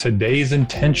Today's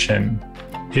intention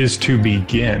is to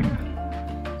begin,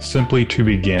 simply to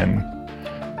begin,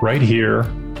 right here,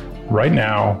 right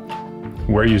now,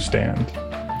 where you stand.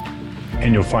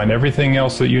 And you'll find everything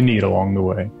else that you need along the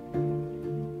way.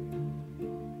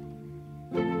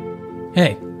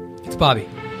 Hey, it's Bobby.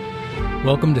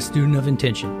 Welcome to Student of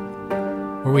Intention,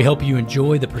 where we help you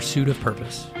enjoy the pursuit of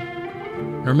purpose.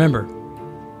 Remember,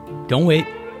 don't wait,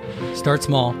 start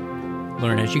small,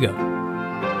 learn as you go.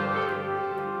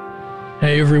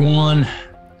 Hey everyone,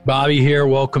 Bobby here.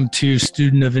 Welcome to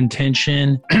Student of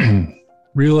Intention.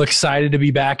 Real excited to be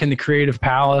back in the Creative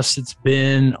Palace. It's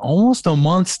been almost a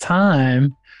month's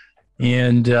time,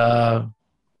 and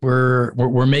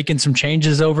we're making some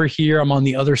changes over here. I'm on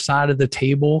the other side of the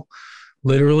table,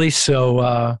 literally.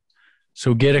 So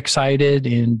get excited,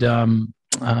 and in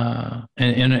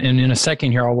a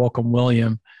second here, I'll welcome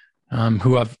William,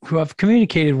 who I've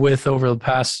communicated with over the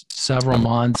past several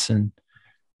months, and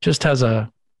just has a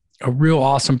real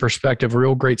awesome perspective, a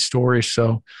real great story.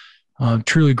 So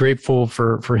truly grateful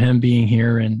for him being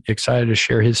here and excited to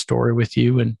share his story with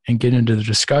you and get into the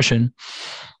discussion.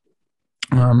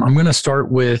 I'm going to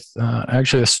start with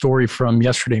actually a story from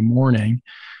yesterday morning.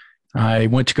 I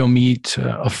went to go meet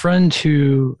a friend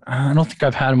who, I don't think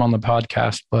I've had him on the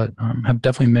podcast, but have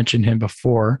definitely mentioned him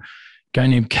before, a guy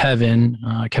named Kevin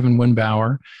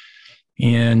Winbauer.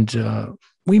 And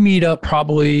we meet up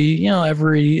probably,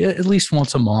 at least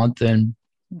once a month. And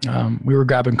we were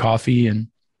grabbing coffee, and,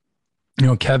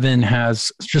 Kevin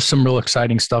has just some real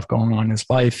exciting stuff going on in his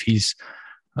life. He's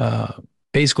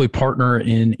basically partner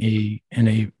in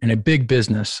a big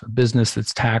business, a business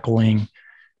that's tackling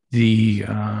the,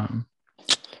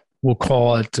 we'll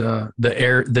call it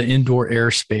the indoor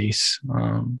airspace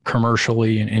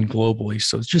commercially and globally.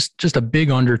 So it's just a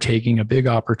big undertaking, a big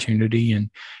opportunity.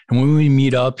 And when we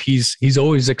meet up, he's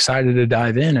always excited to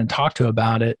dive in and talk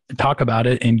about it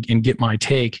and get my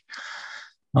take.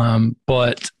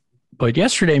 But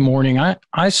yesterday morning,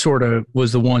 I sort of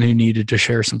was the one who needed to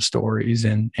share some stories,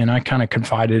 and I kind of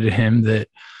confided to him that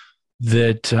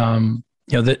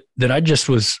I just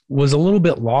was a little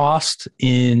bit lost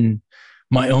in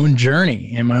my own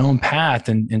journey and my own path,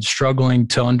 and struggling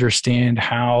to understand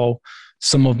how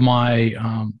some of my,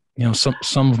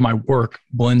 some of my work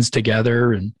blends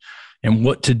together, and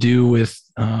what to do with,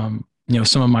 some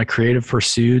of my creative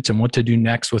pursuits, and what to do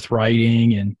next with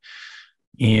writing.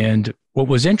 And what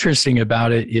was interesting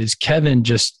about it is Kevin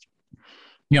just,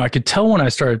 I could tell when I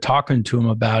started talking to him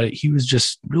about it, he was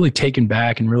just really taken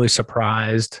back and really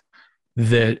surprised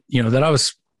that, that I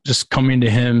was just coming to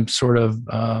him sort of,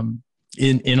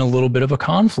 in a little bit of a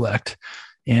conflict.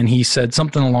 And he said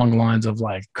something along the lines of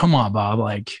like, come on, Bob,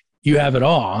 like you have it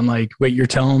all. I'm like, wait, you're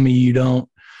telling me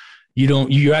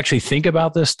you actually think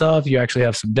about this stuff. You actually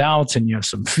have some doubts and you have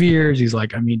some fears. He's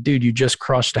like, I mean, dude, you just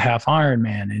crushed a half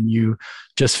Ironman, and you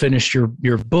just finished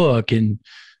your book, and,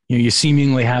 you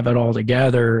seemingly have it all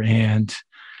together. And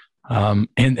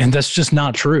that's just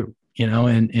not true.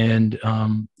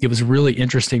 It was a really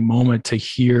interesting moment to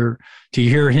hear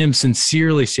him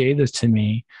sincerely say this to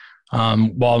me,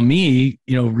 while me,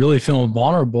 really feeling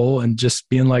vulnerable and just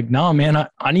being like, no, man,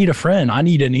 I need a friend. I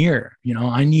need an ear.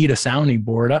 I need a sounding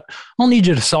board. I don't need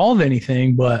you to solve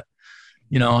anything, but,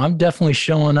 I'm definitely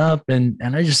showing up, and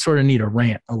I just sort of need a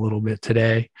rant a little bit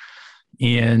today.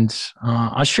 And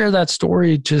I share that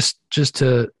story just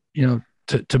to,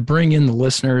 to bring in the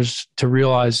listeners to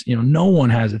realize, no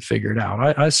one has it figured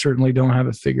out. I certainly don't have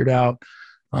it figured out.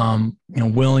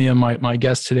 William, my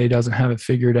guest today, doesn't have it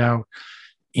figured out.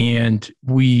 And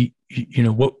we,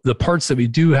 what the parts that we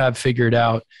do have figured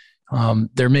out,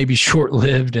 they're maybe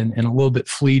short-lived and a little bit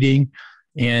fleeting.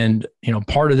 And,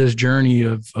 part of this journey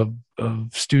of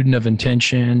Student of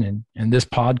Intention and this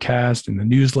podcast and the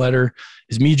newsletter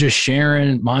is me just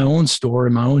sharing my own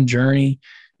story, my own journey,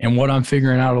 and what I'm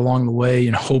figuring out along the way,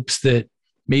 in hopes that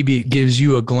maybe it gives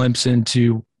you a glimpse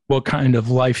into what kind of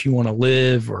life you want to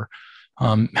live, or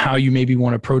how you maybe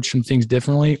want to approach some things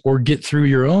differently, or get through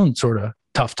your own sort of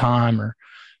tough time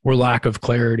or lack of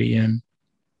clarity. And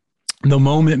the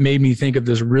moment made me think of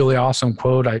this really awesome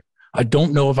quote. I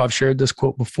don't know if I've shared this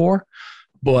quote before,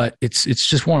 but it's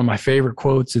just one of my favorite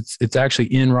quotes. It's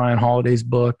actually in Ryan Holiday's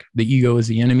book, The Ego is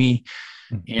the Enemy,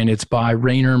 and it's by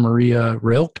Rainer Maria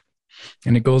Rilke.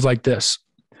 And it goes like this: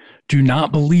 do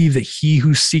not believe that he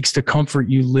who seeks to comfort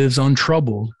you lives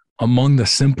untroubled among the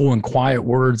simple and quiet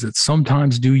words that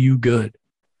sometimes do you good.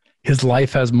 His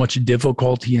life has much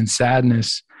difficulty and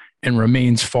sadness and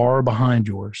remains far behind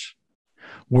yours.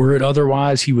 Were it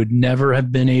otherwise, he would never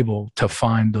have been able to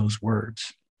find those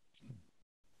words.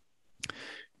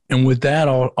 And with that,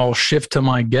 I'll shift to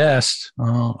my guest,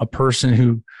 a person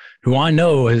who who I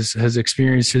know has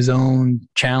experienced his own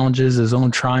challenges, his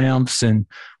own triumphs, and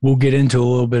we'll get into a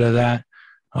little bit of that.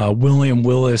 William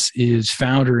Willis is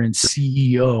founder and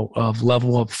CEO of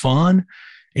Level Up Fun,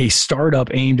 a startup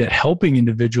aimed at helping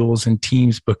individuals and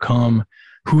teams become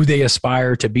who they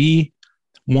aspire to be,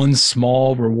 one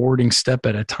small, rewarding step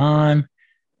at a time.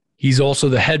 He's also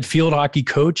the head field hockey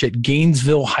coach at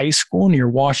Gainesville High School near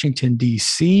Washington,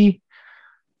 D.C.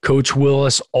 Coach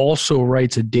Willis also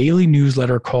writes a daily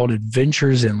newsletter called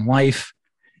Adventures in Life,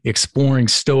 exploring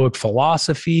Stoic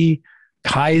philosophy,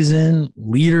 Kaizen,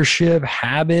 leadership,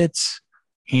 habits,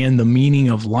 and the meaning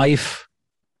of life.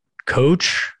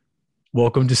 Coach,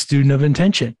 welcome to Student of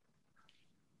Intention.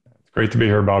 It's great to be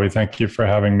here, Bobby. Thank you for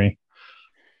having me.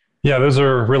 Yeah, those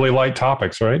are really light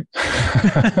topics, right?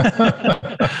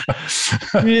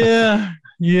 Yeah.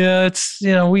 It's,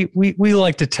 we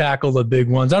like to tackle the big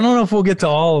ones. I don't know if we'll get to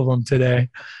all of them today.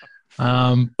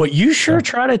 But you sure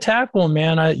try to tackle them,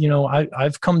 man.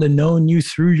 I've come to know you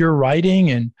through your writing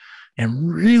and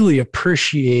really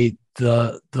appreciate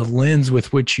the lens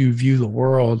with which you view the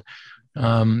world.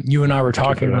 You and I were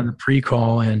talking on the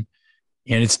pre-call, and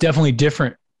it's definitely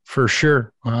different for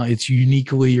sure. It's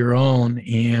uniquely your own,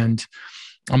 and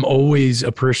I'm always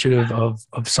appreciative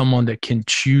of someone that can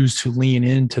choose to lean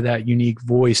into that unique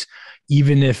voice,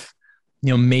 even if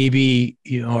maybe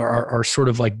our sort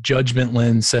of like judgment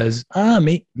lens says,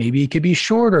 maybe it could be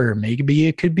shorter, maybe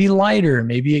it could be lighter,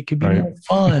 maybe it could be more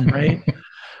fun, right?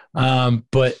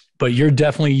 But you're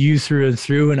definitely you through and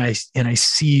through, and I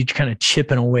see you kind of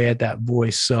chipping away at that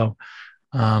voice. So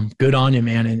good on you,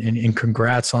 man, and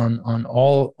congrats on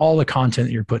all the content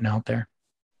that you're putting out there.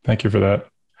 Thank you for that.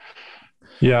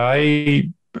 Yeah, I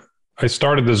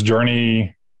started this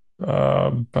journey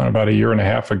about a year and a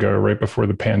half ago, right before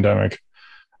the pandemic.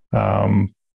 I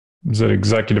was an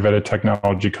executive at a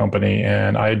technology company,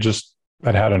 and I'd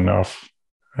had enough.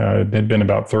 It had been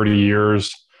about 30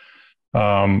 years.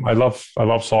 I love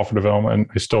software development.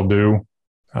 I still do.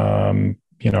 I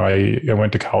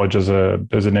went to college as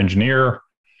an engineer,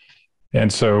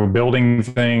 and so building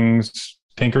things,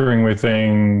 tinkering with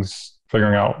things,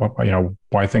 figuring out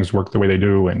why things work the way they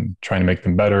do, and trying to make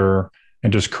them better,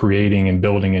 and just creating and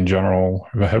building in general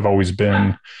have always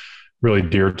been really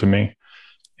dear to me.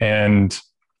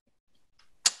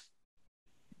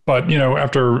 But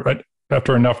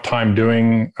after enough time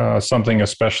doing something,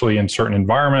 especially in certain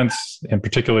environments, and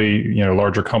particularly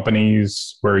larger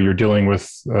companies where you're dealing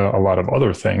with a lot of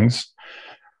other things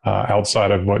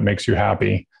outside of what makes you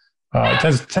happy,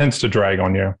 it tends to drag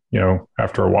on you,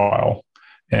 after a while.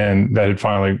 And that had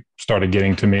finally started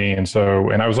getting to me. And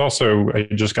I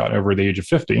just got over the age of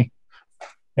 50,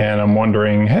 and I'm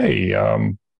wondering, hey,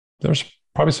 there's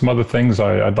probably some other things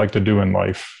I'd like to do in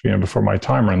life, before my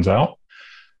time runs out.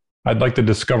 I'd like to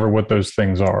discover what those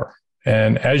things are.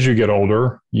 And as you get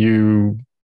older,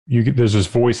 there's this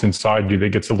voice inside you that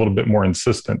gets a little bit more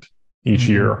insistent each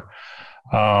year.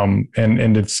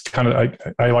 And it's kind of,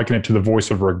 I liken it to the voice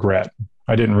of regret.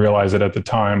 I didn't realize it at the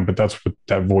time, but that's what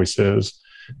that voice is.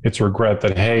 It's regret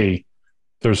that, hey,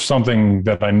 there's something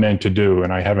that I meant to do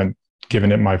and I haven't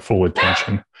given it my full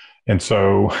attention.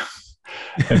 So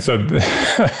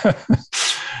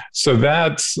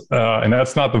that's, and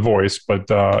that's not the voice, but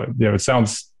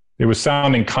it was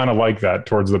sounding kind of like that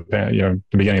towards the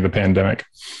beginning of the pandemic.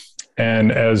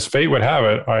 And as fate would have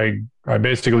it, I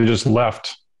basically just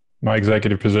left my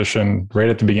executive position right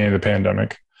at the beginning of the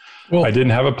pandemic. Well, I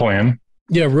didn't have a plan.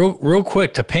 Yeah, real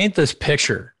quick to paint this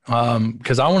picture,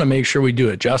 because I want to make sure we do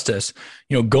it justice.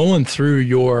 Going through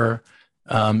your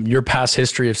past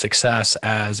history of success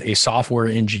as a software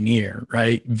engineer,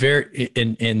 right?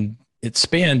 And it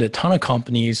spanned a ton of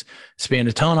companies, spanned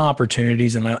a ton of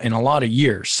opportunities in a lot of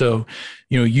years. So,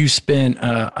 you spent,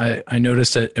 I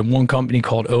noticed at one company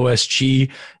called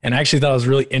OSG, and I actually thought it was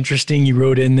really interesting. You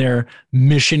wrote in there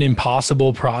Mission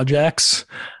Impossible projects,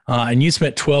 and you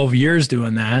spent 12 years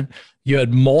doing that. You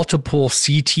had multiple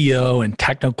CTO and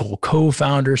technical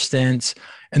co-founder stints.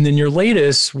 And then your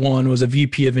latest one was a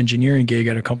VP of engineering gig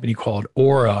at a company called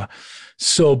Aura.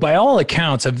 So by all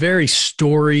accounts, a very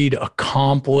storied,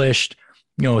 accomplished,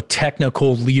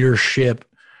 technical leadership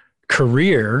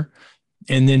career.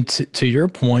 And then to your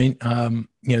point,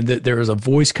 that there was a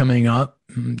voice coming up.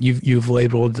 You've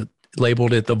labeled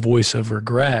it the voice of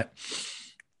regret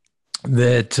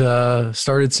that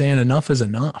started saying enough is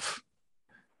enough.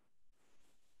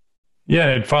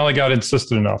 Yeah, it finally got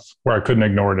insistent enough where I couldn't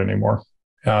ignore it anymore.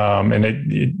 And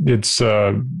it's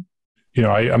I'm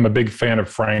a big fan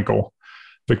of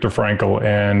Viktor Frankl,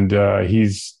 and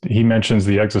he mentions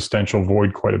the existential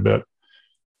void quite a bit.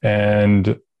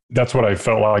 And that's what I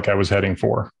felt like I was heading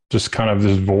for. just kind of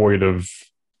this void of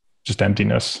just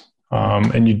emptiness.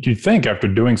 And you think after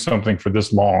doing something for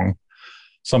this long,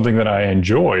 something that I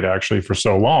enjoyed actually for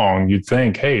so long, you'd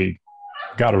think, hey,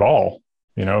 got it all.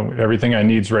 Everything I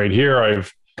need's right here.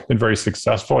 I've been very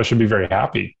successful. I should be very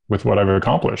happy with what I've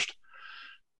accomplished.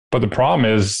 But the problem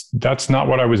is that's not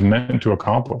what I was meant to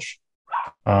accomplish.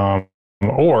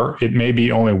 Or it may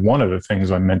be only one of the things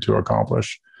I'm meant to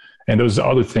accomplish. And those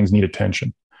other things need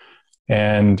attention.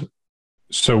 And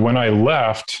so when I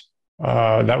left,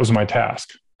 that was my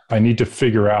task. I need to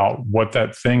figure out what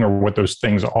that thing or what those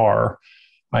things are.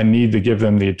 I need to give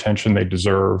them the attention they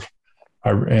deserve.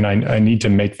 And I need to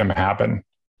make them happen.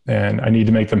 And I need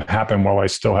to make them happen while I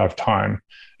still have time.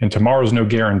 And tomorrow's no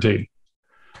guarantee.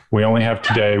 We only have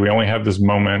today. We only have this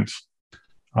moment.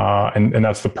 And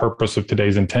that's the purpose of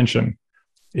today's intention,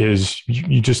 is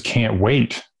you just can't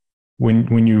wait.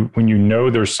 When you know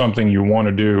there's something you want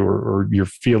to do or you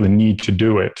feel the need to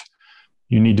do it,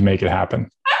 you need to make it happen.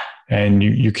 And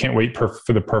you can't wait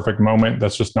for the perfect moment.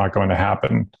 That's just not going to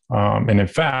happen. And in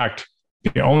fact,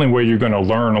 the only way you're going to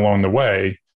learn along the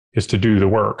way is to do the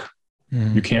work.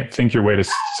 Mm. You can't think your way to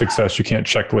success. You can't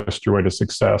checklist your way to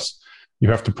success. You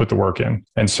have to put the work in.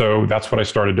 And so that's what I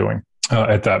started doing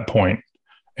at that point.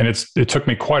 And it took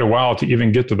me quite a while to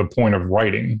even get to the point of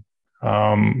writing.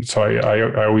 So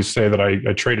I always say that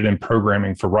I traded in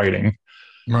programming for writing,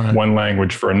 right. One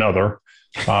language for another.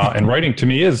 And writing to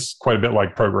me is quite a bit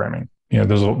like programming.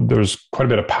 There's quite a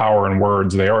bit of power in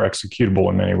words. They are executable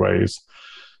in many ways.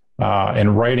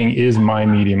 And writing is my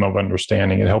medium of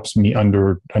understanding. It helps me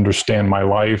understand my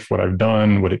life, what I've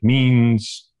done, what it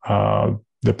means,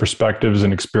 the perspectives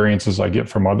and experiences I get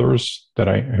from others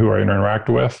who I interact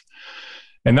with.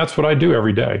 And that's what I do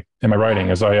every day in my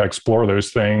writing. As I explore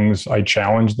those things, I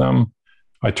challenge them.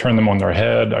 I turn them on their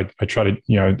head. I try to,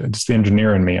 it's the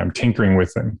engineer in me. I'm tinkering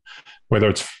with them, whether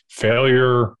it's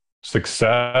failure,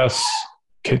 success.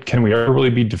 Can we ever really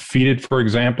be defeated, for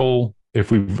example?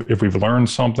 If we've learned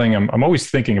something, I'm always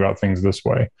thinking about things this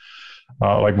way.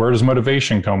 Like, where does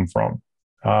motivation come from?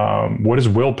 What is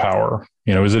willpower?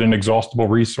 Is it an exhaustible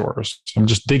resource? I'm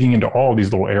just digging into all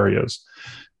these little areas.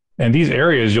 And these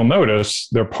areas, you'll notice,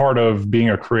 they're part of being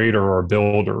a creator or a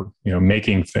builder,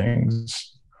 making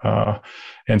things.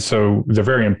 And so they're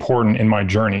very important in my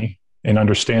journey in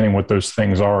understanding what those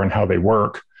things are and how they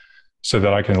work so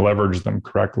that I can leverage them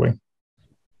correctly.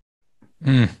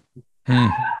 Don't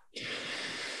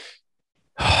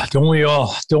we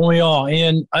all?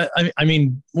 And I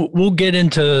mean, we'll get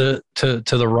into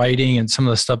the writing and some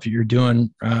of the stuff that you're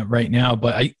doing right now,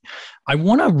 but I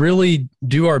want to really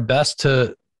do our best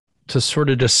to sort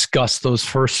of discuss those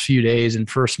first few days and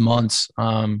first months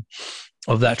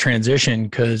of that transition,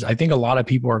 because I think a lot of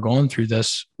people are going through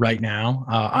this right now.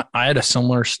 I had a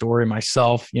similar story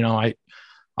myself.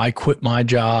 I quit my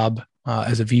job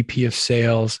as a VP of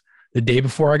sales the day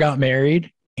before I got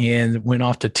married and went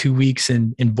off to 2 weeks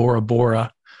in Bora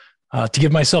Bora to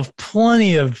give myself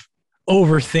plenty of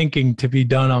overthinking to be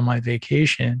done on my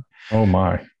vacation. Oh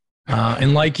my.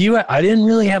 And like you, I didn't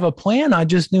really have a plan. I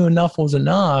just knew enough was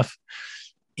enough.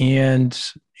 And,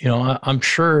 I'm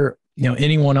sure,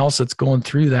 anyone else that's going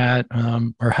through that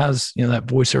or has, that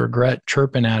voice of regret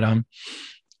chirping at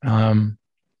them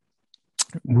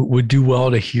would do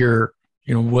well to hear,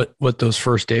 what those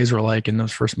first days were like and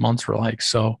those first months were like.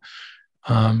 So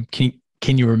can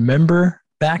you remember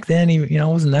back then? It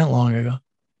wasn't that long ago.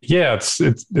 Yeah,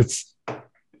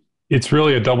 it's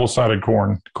really a double-sided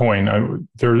coin.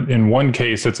 In one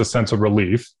case, it's a sense of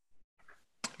relief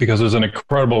because it was an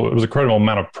incredible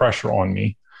amount of pressure on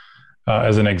me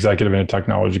as an executive in a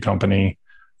technology company,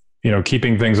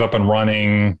 keeping things up and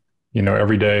running,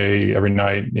 every day, every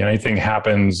night, anything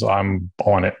happens, I'm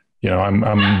on it.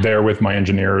 I'm there with my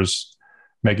engineers,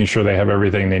 making sure they have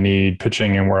everything they need,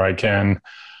 pitching in where I can.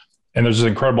 And there's this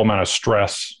incredible amount of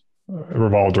stress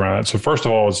revolved around it. So first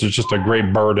of all, it's just a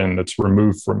great burden that's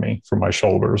removed from my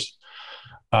shoulders.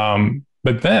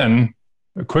 But then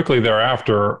quickly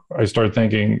thereafter, I started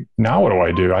thinking, now what do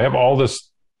I do? I have all this,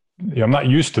 I'm not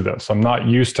used to this. I'm not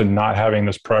used to not having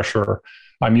this pressure.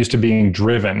 I'm used to being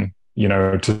driven,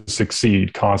 to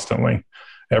succeed constantly,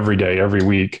 every day, every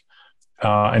week.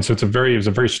 And so it was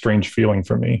a very strange feeling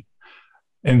for me.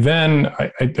 And then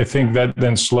I think that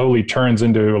then slowly turns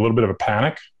into a little bit of a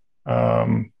panic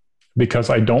because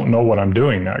I don't know what I'm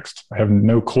doing next. I have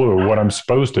no clue what I'm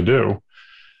supposed to do.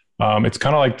 It's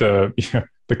kind of like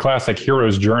the classic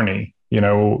hero's journey.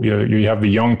 You have the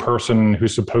young person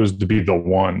who's supposed to be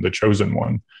the chosen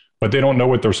one, but they don't know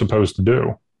what they're supposed to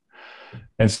do.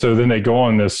 And so then they go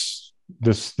on this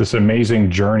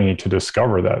amazing journey to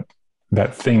discover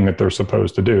that thing that they're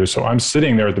supposed to do. So I'm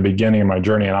sitting there at the beginning of my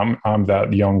journey, and I'm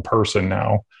that young person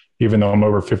now, even though I'm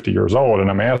over 50 years old, and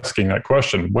I'm asking that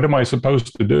question, what am I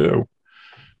supposed to do?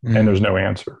 Mm-hmm. And there's no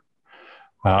answer.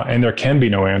 And there can be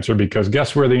no answer, because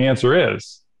guess where the answer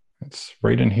is? It's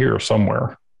right in here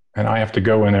somewhere. And I have to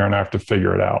go in there and I have to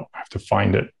figure it out. I have to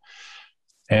find it.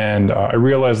 And I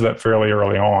realized that fairly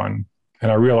early on, and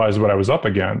I realized what I was up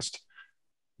against.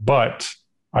 But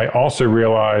I also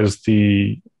realized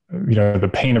the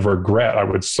pain of regret I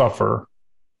would suffer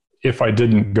if I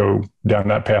didn't go down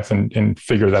that path and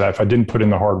figure that out, if I didn't put in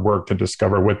the hard work to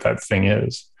discover what that thing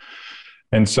is.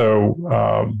 And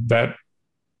so that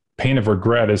pain of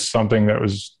regret is something that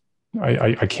was,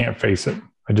 I can't face it.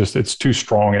 It's too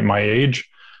strong at my age.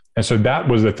 And so that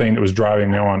was the thing that was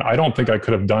driving me on. I don't think I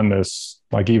could have done this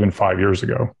like even 5 years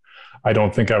ago. I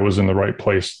don't think I was in the right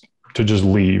place to just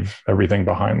leave everything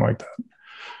behind like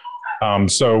that.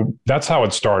 So that's how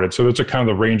it started. So that's a kind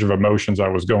of the range of emotions I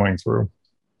was going through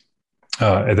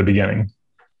at the beginning.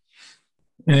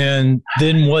 And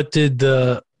then what did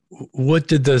the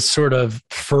sort of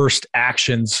first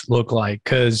actions look like?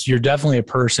 Because you're definitely a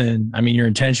person, I mean, your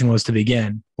intention was to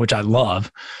begin, which I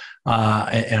love.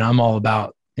 And I'm all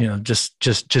about,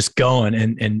 just going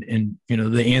and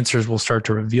the answers will start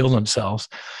to reveal themselves.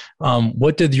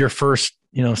 What did your first,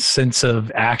 sense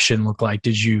of action look like?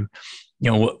 Did you,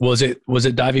 was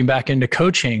it diving back into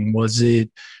coaching? Was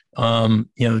it,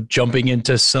 jumping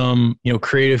into some,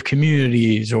 creative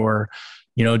communities, or,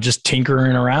 just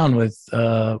tinkering around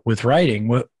with writing?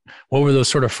 What were those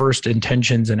sort of first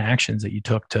intentions and actions that you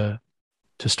took to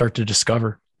start to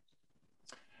discover?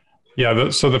 Yeah.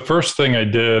 So the first thing I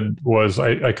did was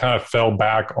I kind of fell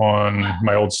back on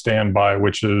my old standby,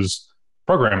 which is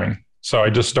programming. So I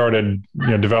just started,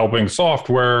 developing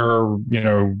software,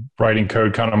 writing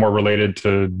code kind of more related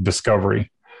to discovery,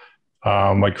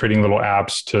 like creating little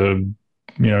apps to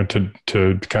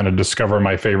kind of discover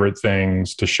my favorite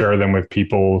things, to share them with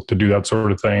people, to do that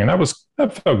sort of thing. And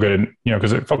that felt good,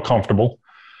 because it felt comfortable.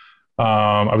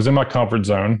 I was in my comfort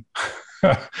zone.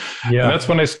 Yeah. And that's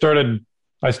when I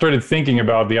started thinking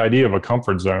about the idea of a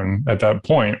comfort zone at that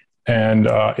point. And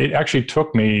it actually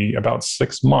took me about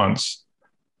 6 months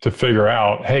to figure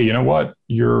out, hey, you know what?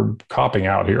 You're copping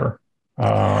out here.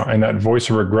 And that voice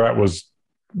of regret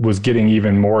was getting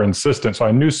even more insistent. So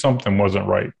I knew something wasn't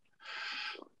right.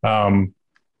 And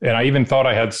I even thought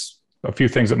I had a few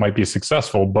things that might be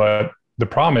successful, but the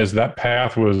problem is that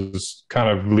path was kind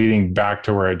of leading back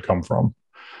to where I'd come from.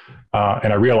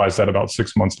 And I realized that about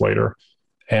 6 months later.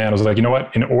 And I was like, you know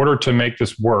what? In order to make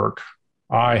this work,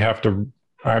 I have to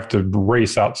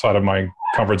race outside of my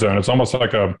comfort zone. It's almost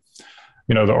like our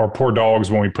poor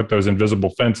dogs, when we put those invisible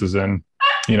fences in,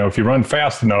 if you run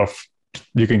fast enough,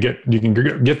 you can get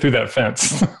through that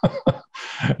fence.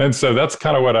 And so that's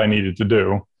kind of what I needed to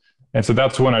do. And so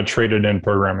that's when I traded in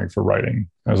programming for writing.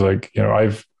 I was like,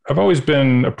 I've always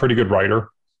been a pretty good writer.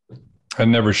 I'd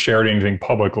never shared anything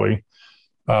publicly.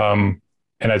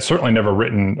 And I'd certainly never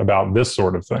written about this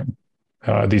sort of thing,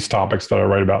 these topics that I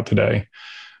write about today.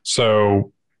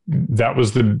 So that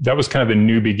was kind of the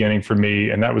new beginning for me.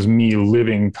 And that was me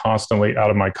living constantly out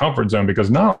of my comfort zone,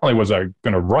 because not only was I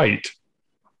going to write,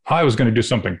 I was going to do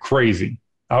something crazy.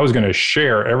 I was going to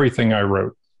share everything I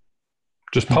wrote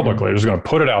just publicly. I was going to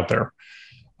put it out there.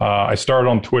 I started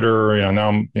on Twitter.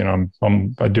 Now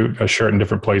I share it in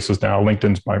different places now.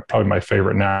 LinkedIn's probably my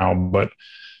favorite now, but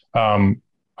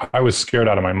I was scared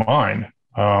out of my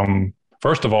mind.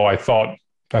 First of all, I think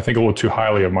a little too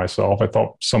highly of myself. I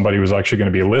thought somebody was actually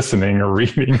going to be listening or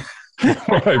reading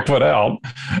what I put out,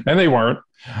 and they weren't.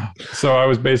 So I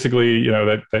was basically,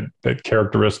 that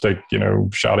characteristic,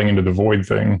 shouting into the void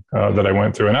thing that I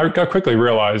went through. And I quickly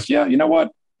realized, yeah, you know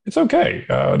what? It's okay.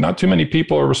 Not too many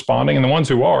people are responding, and the ones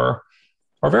who are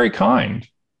very kind.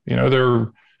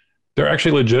 They're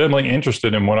actually legitimately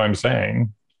interested in what I'm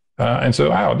saying. And so,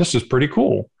 wow, this is pretty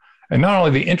cool. And not only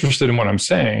are they interested in what I'm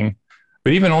saying,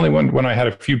 but even only when I had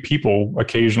a few people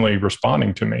occasionally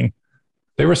responding to me,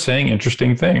 they were saying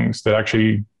interesting things that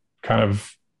actually kind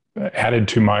of added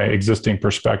to my existing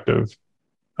perspective,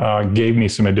 gave me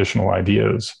some additional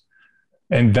ideas.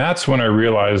 And that's when I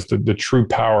realized the true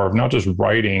power of not just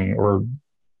writing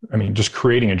just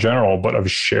creating in general, but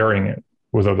of sharing it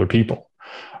with other people.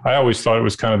 I always thought it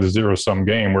was kind of the zero-sum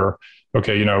game where,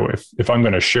 okay, if I'm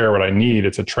going to share what I need,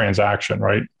 it's a transaction,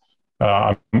 right?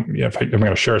 If I'm going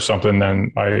to share something,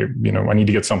 then I need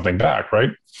to get something back,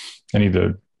 right? I need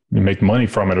to make money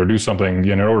from it or do something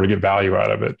in order to get value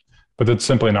out of it. But that's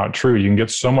simply not true. You can get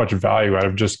so much value out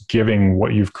of just giving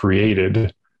what you've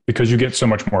created, because you get so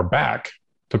much more back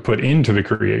to put into the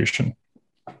creation.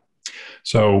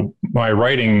 So my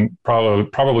writing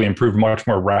probably improved much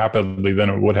more rapidly than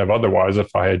it would have otherwise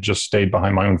if I had just stayed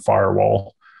behind my own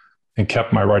firewall and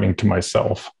kept my writing to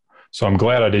myself. So I'm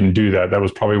glad I didn't do that. That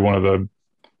was probably one of the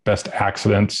best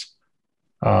accidents,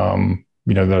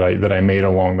 that I made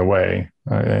along the way,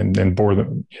 and bore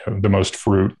the most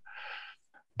fruit.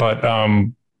 But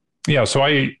so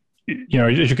as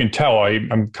you can tell,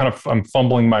 I'm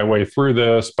fumbling my way through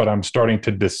this, but I'm starting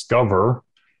to discover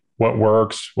what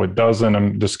works, what doesn't.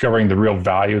 I'm discovering the real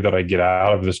value that I get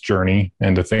out of this journey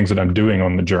and the things that I'm doing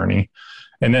on the journey.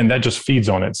 And then that just feeds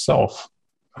on itself.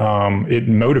 It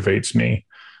motivates me,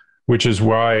 which is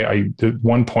why at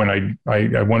one point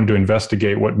I wanted to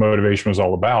investigate what motivation was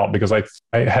all about, because I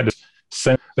had to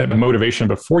sense that motivation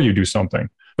before you do something.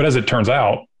 But as it turns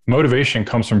out, motivation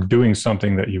comes from doing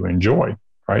something that you enjoy,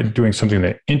 right? Doing something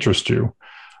that interests you.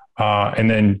 And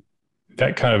then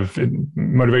that kind of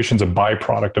motivation is a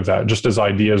byproduct of that, just as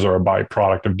ideas are a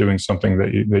byproduct of doing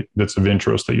something that's of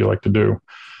interest that you like to do.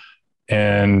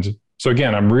 And so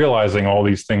again, I'm realizing all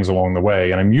these things along the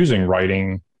way, and I'm using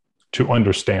writing to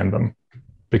understand them,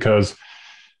 because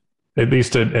at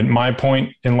least at my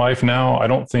point in life now, I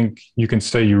don't think you can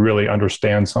say you really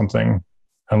understand something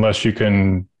unless you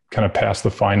can kind of pass the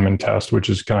Feynman test, which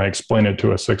is, can I explain it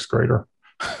to a sixth grader?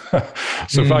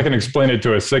 So if I can explain it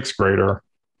to a sixth grader,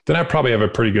 then I probably have a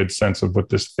pretty good sense of what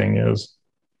this thing is.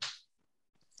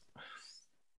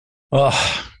 Well,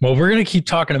 we're going to keep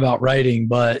talking about writing,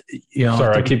 but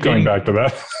sorry, I keep going back to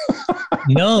that.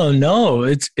 No,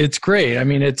 it's great. I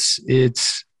mean, it's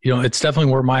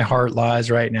definitely where my heart lies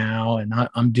right now. And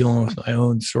I'm dealing with my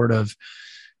own sort of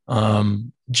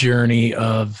journey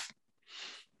of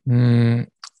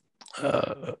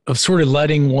sort of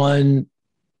letting one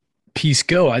piece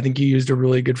go. I think you used a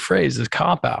really good phrase, is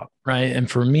cop out, right? And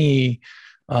for me,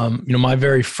 my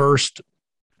very first,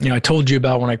 I told you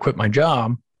about when I quit my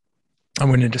job, I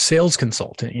went into sales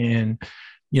consulting, and,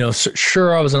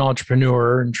 sure, I was an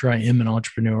entrepreneur, and sure I am an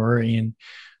entrepreneur. And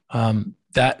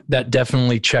that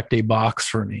definitely checked a box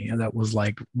for me. And that was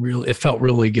like it felt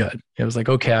really good. It was like,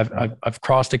 okay, I've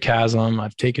crossed a chasm.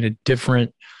 I've taken a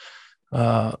different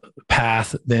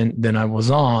path than I was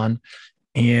on.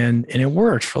 And it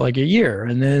worked for like a year.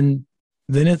 And then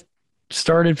it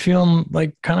started feeling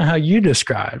like kind of how you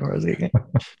described, where I was like,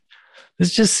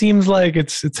 this just seems like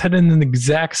it's heading in the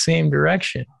exact same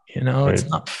direction. Right. It's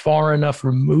not far enough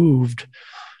removed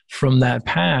from that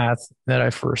path that I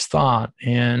first thought.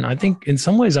 And I think in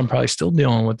some ways I'm probably still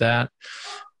dealing with that.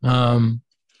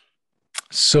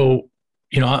 So,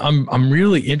 I'm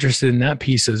really interested in that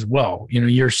piece as well.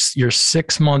 You're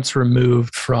 6 months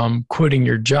removed from quitting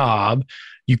your job.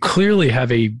 You clearly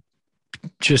have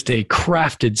just a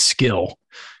crafted skill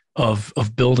of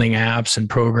building apps and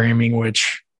programming,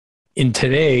 which in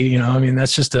today,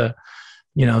 that's just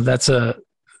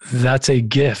that's a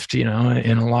gift, in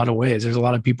a lot of ways. There's a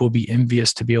lot of people who be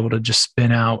envious to be able to just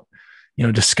spin out,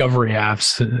 discovery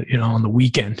apps, on the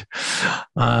weekend.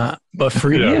 But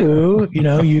for you,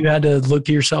 you had to look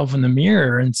at yourself in the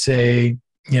mirror and say,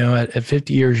 at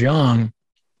 50 years young,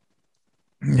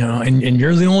 and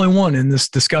you're the only one in this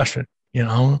discussion,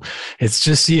 it's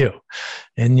just you,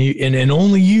 and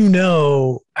only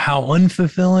how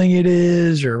unfulfilling it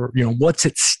is, or, what's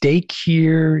at stake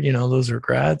here, those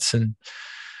regrets. And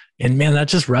man, that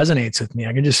just resonates with me.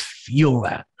 I can just feel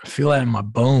that. I feel that in my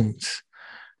bones.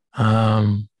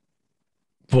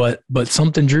 But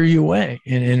something drew you away,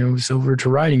 and it was over to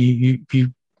writing.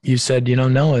 You said,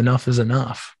 no, enough is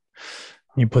enough.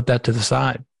 You put that to the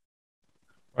side.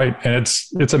 Right. And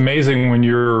it's amazing when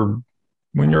you're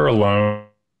alone,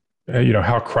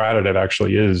 how crowded it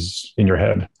actually is in your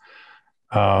head.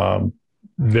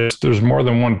 There's more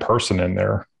than one person in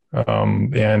there.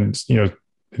 And,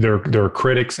 there are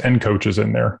critics and coaches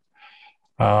in there.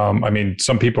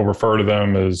 Some people refer to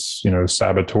them as,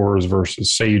 saboteurs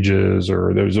versus sages,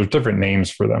 or there's different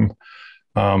names for them.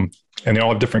 And they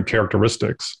all have different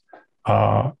characteristics.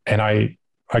 And I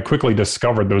quickly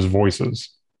discovered those voices.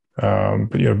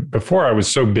 But before, I was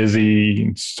so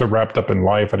busy, so wrapped up in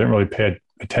life, I didn't really pay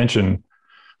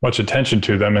much attention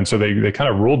to them. And so they kind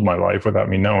of ruled my life without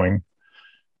me knowing.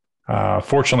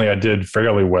 Fortunately, I did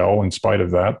fairly well in spite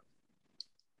of that.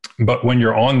 But when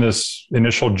you're on this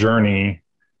initial journey,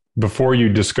 before you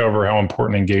discover how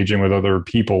important engaging with other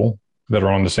people that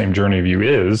are on the same journey of you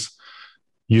is,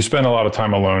 you spend a lot of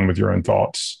time alone with your own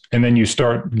thoughts. And then you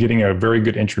start getting a very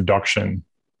good introduction,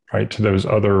 right, to those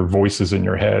other voices in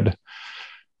your head.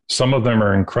 Some of them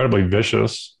are incredibly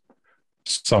vicious.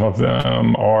 Some of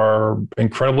them are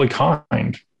incredibly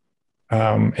kind.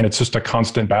 And it's just a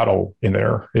constant battle in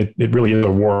there. It really is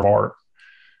a war of art.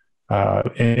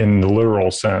 in the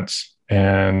literal sense,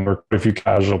 and there were a few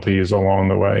casualties along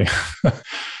the way.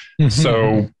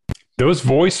 So those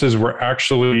voices were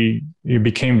actually, it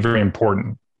became very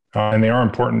important. And they are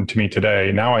important to me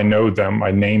today. Now I know them,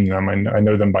 I name them, I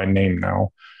know them by name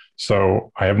now.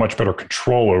 So I have much better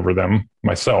control over them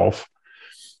myself.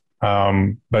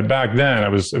 But back then I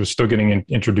was still getting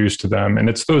introduced to them. And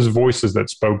it's those voices that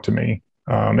spoke to me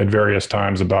at various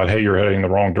times about, hey, you're heading the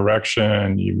wrong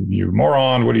direction. You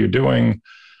moron, what are you doing?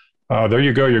 There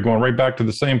you go. You're going right back to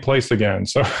the same place again.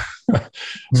 So,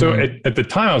 at the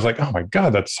time I was like, oh my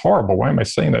God, that's horrible. Why am I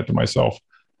saying that to myself?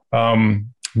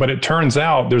 But it turns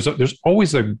out there's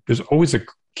always a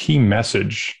key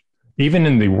message, even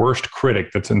in the worst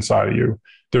critic that's inside of you.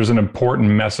 There's an important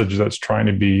message that's trying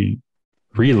to be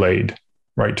relayed,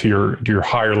 right, to your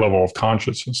higher level of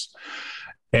consciousness.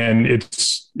 And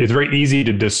it's very easy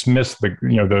to dismiss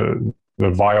the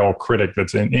vile critic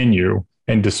that's in you,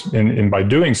 and by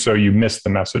doing so, you miss the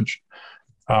message.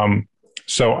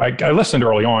 So I listened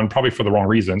early on, probably for the wrong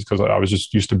reasons, because I was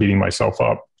just used to beating myself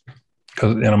up.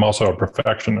 And I'm also a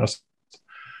perfectionist.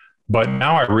 But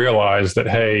now I realize that,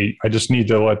 hey, I just need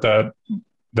to let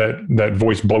that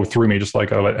voice blow through me, just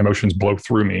like I let emotions blow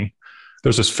through me.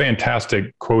 There's this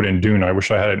fantastic quote in Dune, I wish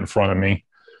I had it in front of me,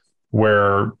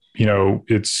 where,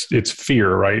 it's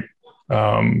fear, right?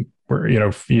 Where,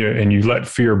 and you let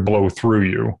fear blow through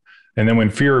you. And then when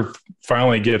fear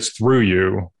finally gets through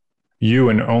you, you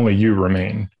and only you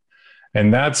remain.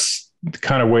 And that's the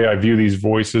kind of way I view these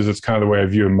voices. It's kind of the way I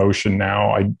view emotion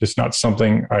now. It's not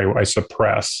something I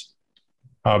suppress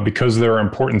because there are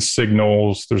important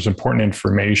signals. There's important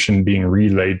information being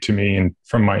relayed to me and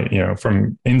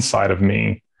from inside of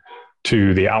me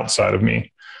to the outside of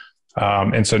me.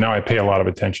 And so now I pay a lot of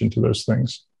attention to those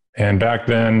things. And back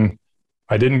then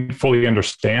I didn't fully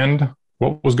understand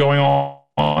what was going on,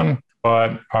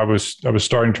 but I was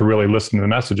starting to really listen to the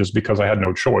messages because I had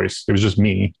no choice. It was just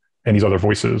me and these other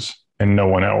voices and no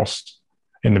one else.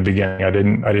 In the beginning, I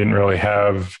didn't really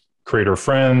have creator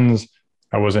friends.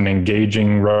 I wasn't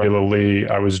engaging regularly.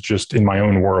 I was just in my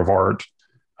own war of art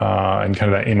and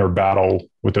kind of that inner battle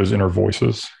with those inner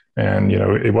voices. And,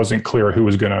 it wasn't clear who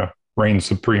was going to reign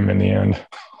supreme in the end.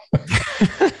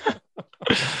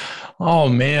 Oh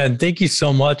man, thank you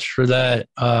so much for that.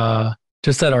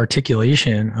 Just that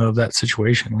articulation of that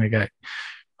situation. Like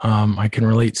I can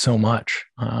relate so much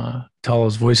to all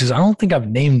those voices. I don't think I've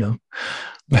named them,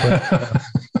 but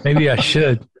maybe I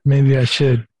should.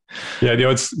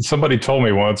 Yeah, somebody told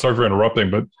me once, sorry for interrupting,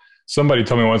 but somebody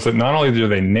told me once that not only do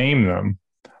they name them,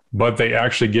 but they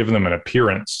actually give them an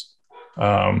appearance.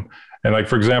 And like,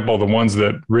 for example, the ones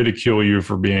that ridicule you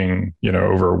for being,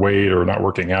 overweight or not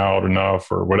working out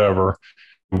enough or whatever,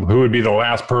 who would be the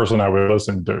last person I would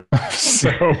listen to?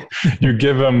 So you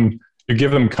give them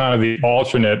kind of the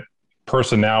alternate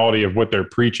personality of what they're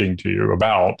preaching to you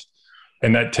about.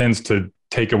 And that tends to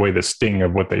take away the sting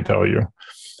of what they tell you.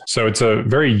 So it's a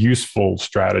very useful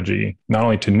strategy, not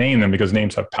only to name them because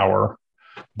names have power,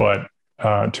 but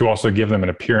to also give them an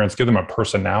appearance, give them a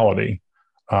personality.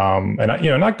 And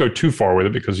not go too far with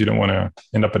it because you don't want to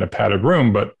end up in a padded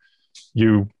room, but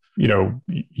you want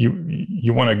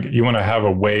to have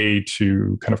a way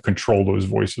to kind of control those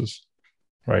voices,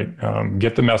 right?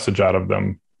 Get the message out of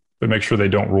them, but make sure they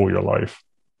don't rule your life.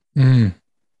 No,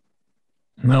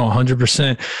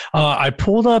 100%. I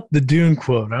pulled up the Dune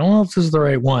quote. I don't know if this is the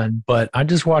right one, but I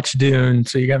just watched Dune,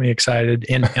 so you got me excited.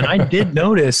 And I did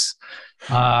notice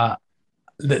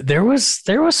that there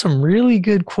was some really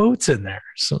good quotes in there.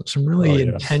 Some really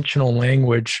intentional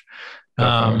language.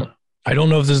 I don't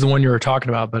know if this is the one you were talking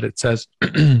about, but it says,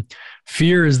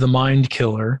 fear is the mind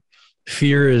killer.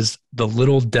 Fear is the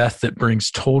little death that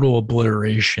brings total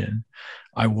obliteration.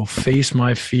 I will face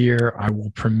my fear. I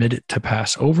will permit it to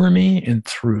pass over me and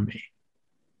through me.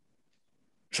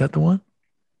 Is that the one?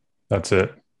 That's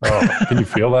it. Oh, can you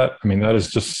feel that? I mean, that is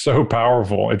just so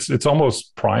powerful. It's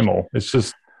almost primal. It's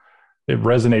just, it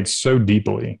resonates so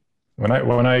deeply. I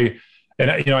read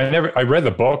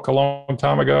the book a long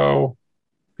time ago.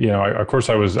 Of course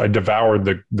I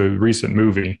devoured the recent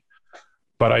movie,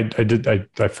 but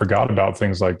I forgot about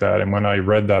things like that. And when I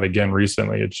read that again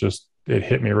recently, it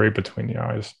hit me right between the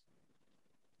eyes.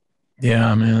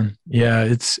 Yeah, man. Yeah.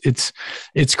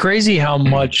 It's crazy how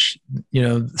much,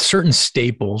 certain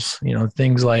staples,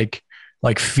 things like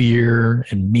fear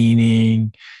and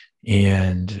meaning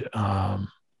and,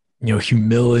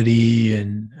 humility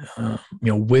and,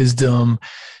 wisdom,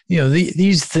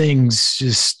 these things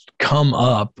just come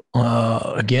up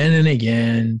again and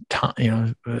again.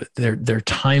 They're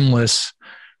timeless,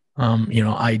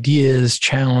 ideas,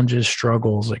 challenges,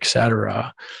 struggles,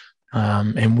 etc.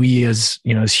 And we as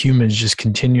humans just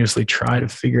continuously try to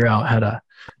figure out how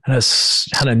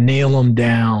to nail them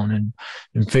down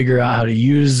and figure out how to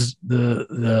use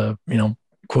the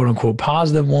quote unquote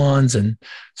positive ones and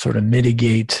sort of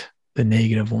mitigate the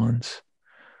negative ones.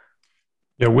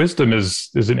 Yeah, wisdom is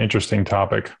an interesting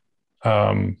topic.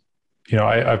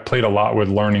 I've played a lot with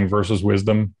learning versus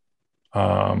wisdom.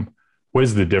 What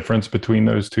is the difference between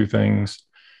those two things?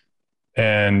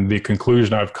 And the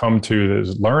conclusion I've come to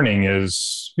is learning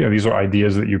is, these are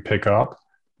ideas that you pick up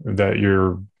that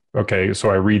you're, okay, so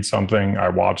I read something, I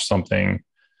watch something,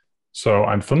 so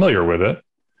I'm familiar with it,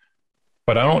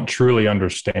 but I don't truly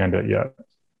understand it yet.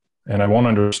 And I won't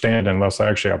understand it unless I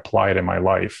actually apply it in my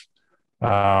life.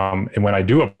 And when I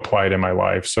do apply it in my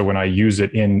life, so when I use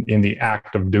it in the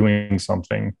act of doing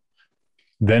something,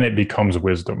 then it becomes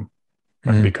wisdom.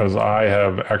 Mm-hmm. Because I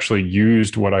have actually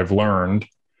used what I've learned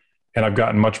and I've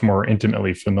gotten much more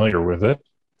intimately familiar with it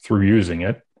through using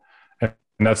it. And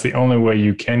that's the only way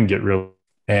you can get real.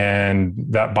 And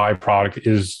that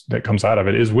byproduct that comes out of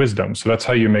it is wisdom. So that's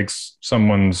how you make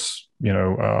someone's,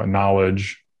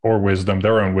 knowledge or wisdom,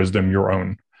 their own wisdom, your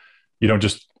own.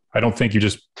 I don't think you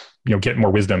just, get more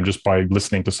wisdom just by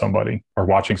listening to somebody or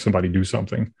watching somebody do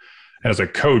something. And as a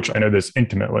coach, I know this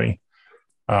intimately.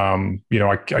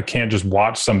 I can't just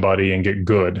watch somebody and get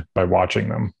good by watching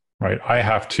them, right? I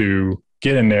have to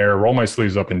get in there, roll my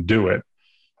sleeves up and do it.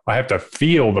 I have to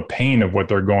feel the pain of what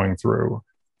they're going through.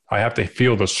 I have to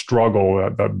feel the struggle,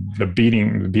 the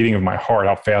beating of my heart,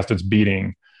 how fast it's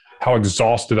beating, how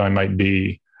exhausted I might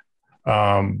be,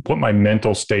 what my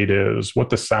mental state is, what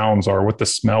the sounds are, what the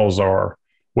smells are,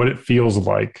 what it feels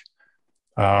like.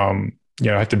 I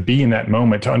have to be in that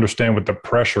moment to understand what the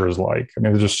pressure is like. I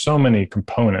mean, there's just so many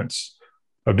components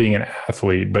of being an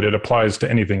athlete, but it applies to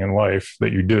anything in life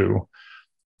that you do.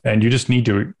 And you just need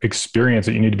to experience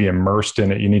it. You need to be immersed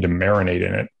in it. You need to marinate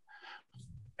in it.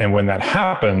 And when that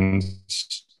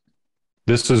happens,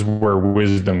 this is where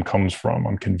wisdom comes from,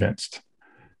 I'm convinced.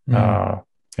 And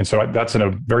so that's a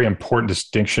very important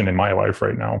distinction in my life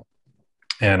right now.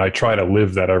 And I try to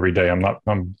live that every day.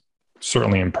 I'm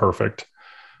certainly imperfect,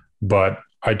 but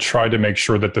I try to make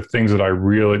sure that the things that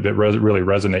really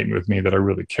resonate with me, that I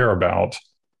really care about,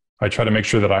 I try to make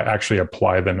sure that I actually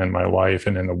apply them in my life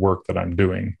and in the work that I'm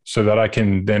doing so that I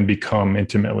can then become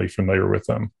intimately familiar with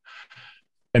them.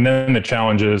 And then the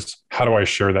challenge is, how do I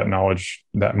share that knowledge,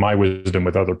 that my wisdom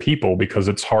with other people? Because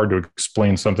it's hard to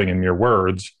explain something in mere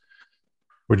words,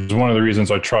 which is one of the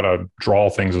reasons I try to draw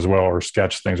things as well, or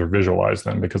sketch things or visualize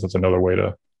them, because it's another way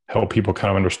to help people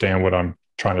kind of understand what I'm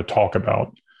trying to talk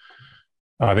about.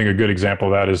 I think a good example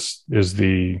of that is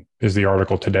the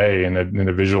article today and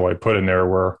the visual I put in there,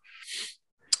 where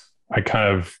I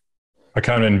kind of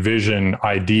envision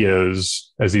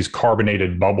ideas as these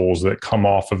carbonated bubbles that come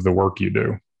off of the work you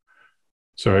do.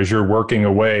 So as you're working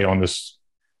away on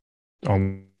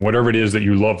whatever it is that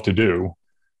you love to do,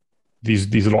 these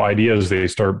little ideas, they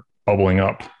start bubbling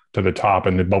up to the top,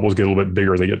 and the bubbles get a little bit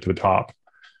bigger as they get to the top.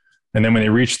 And then when they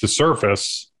reach the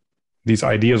surface, these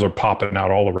ideas are popping out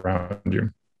all around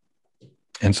you.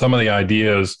 And some of the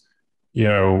ideas,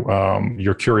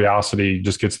 your curiosity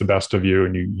just gets the best of you,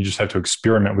 and you just have to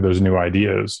experiment with those new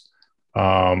ideas.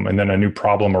 And then a new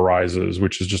problem arises,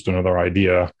 which is just another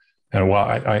idea. And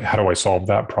how do I solve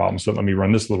that problem? So let me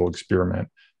run this little experiment.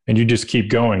 And you just keep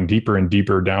going deeper and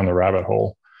deeper down the rabbit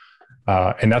hole.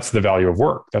 And that's the value of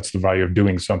work. That's the value of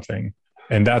doing something.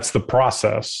 And that's the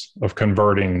process of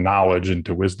converting knowledge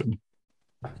into wisdom.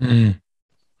 Mm.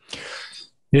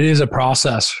 It is a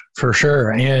process for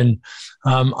sure. And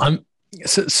I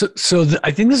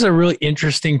think this is a really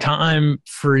interesting time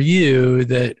for you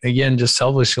that, again, just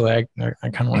selfishly, I kind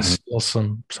of want to steal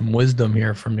some wisdom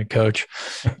here from the coach.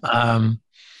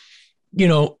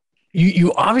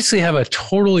 You obviously have a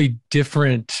totally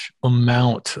different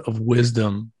amount of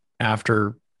wisdom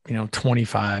after,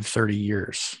 25, 30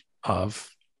 years of,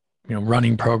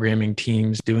 running programming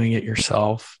teams, doing it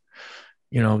yourself,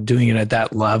 doing it at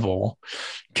that level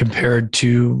compared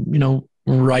to,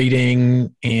 writing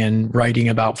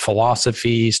about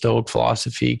philosophy, Stoic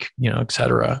philosophy, et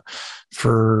cetera,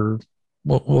 for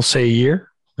we'll say a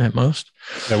year at most.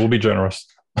 Yeah, we'll be generous.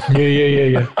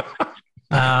 Yeah.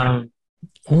 How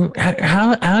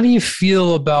do you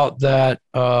feel about that?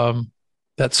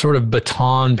 That sort of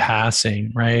baton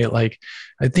passing, right? Like,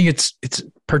 I think it's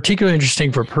particularly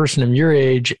interesting for a person of your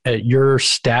age, at your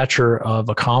stature of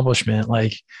accomplishment.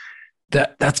 Like,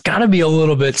 that's got to be a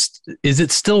little bit. Is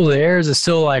it still there? Is it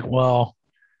still like, well,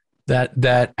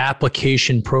 that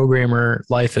application programmer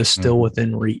life is still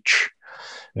within reach?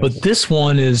 But this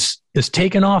one is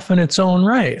taken off in its own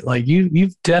right. Like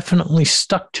you've definitely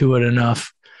stuck to it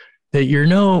enough that you're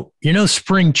no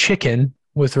spring chicken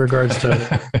with regards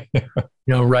to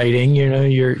writing.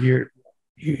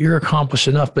 You're accomplished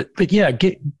enough. But yeah,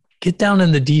 get down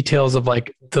in the details of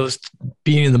like those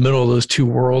being in the middle of those two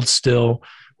worlds still,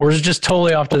 or is it just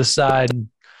totally off to the side and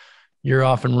you're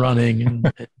off and running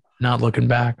and not looking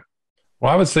back?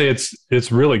 Well, I would say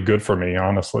it's really good for me,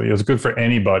 honestly. It's good for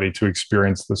anybody to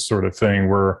experience this sort of thing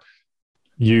where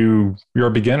you're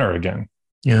a beginner again.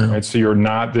 Yeah. Right? So you're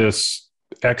not this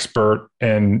expert.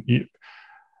 And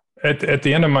toward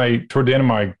the end of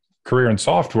my career in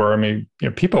software, I mean,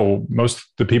 most of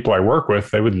the people I work with,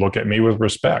 they would look at me with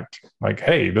respect. Like,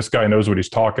 hey, this guy knows what he's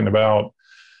talking about.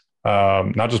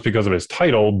 Not just because of his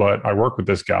title, but I work with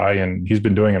this guy and he's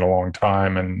been doing it a long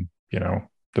time. And,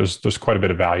 there's quite a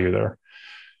bit of value there.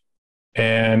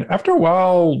 And after a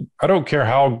while, I don't care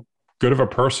how good of a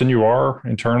person you are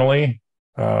internally,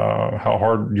 how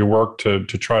hard you work to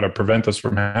try to prevent this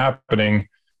from happening,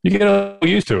 you get a little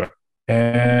used to it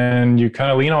and you kind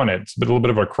of lean on it. It's a little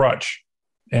bit of a crutch.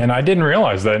 And I didn't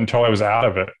realize that until I was out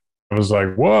of it. I was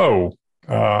like, whoa,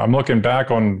 I'm looking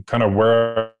back on kind of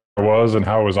where I was and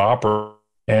how I was operating.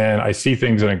 And I see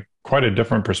things in quite a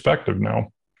different perspective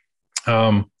now.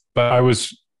 But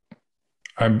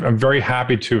I'm very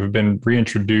happy to have been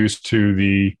reintroduced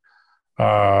to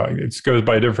it goes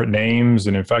by different names.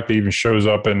 And in fact, it even shows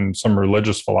up in some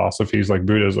religious philosophies like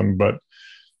Buddhism, but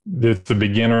the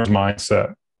beginner's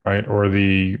mindset, right? Or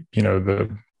the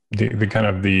kind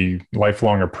of the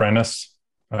lifelong apprentice,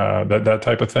 that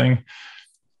type of thing.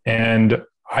 And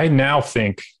I now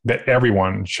think that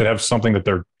everyone should have something that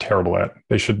they're terrible at.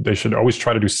 They should always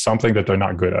try to do something that they're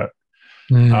not good at.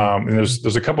 And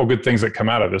there's a couple of good things that come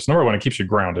out of this. Number one, it keeps you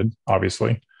grounded,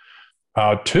 obviously.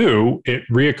 Two, it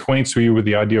reacquaints you with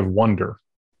the idea of wonder,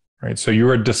 right? So you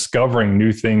are discovering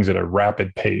new things at a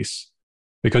rapid pace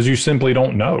because you simply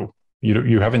don't know.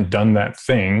 You haven't done that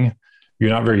thing. You're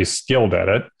not very skilled at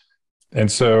it.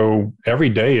 And so every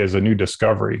day is a new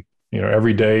discovery.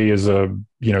 Every day is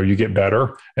you get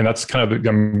better. And that's kind of,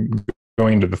 I'm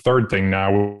going to the third thing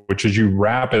now, which is you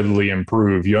rapidly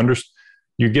improve.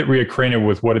 You get reacquainted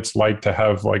with what it's like to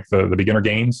have like the beginner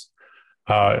gains.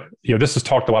 This is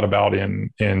talked a lot about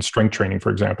in strength training, for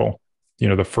example.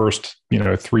 The first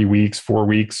 3 weeks, 4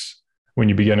 weeks when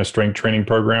you begin a strength training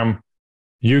program,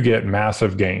 you get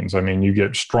massive gains. I mean, you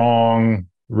get strong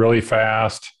really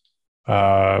fast.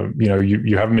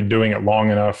 You haven't been doing it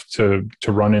long enough to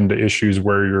run into issues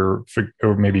where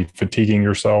you're maybe fatiguing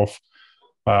yourself,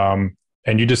 and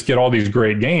you just get all these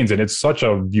great gains, and it's such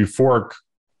a euphoric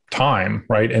time,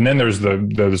 right? And then there's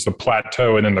the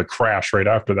plateau and then the crash right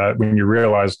after that when you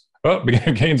realize,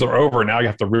 gains are over. Now you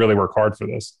have to really work hard for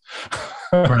this.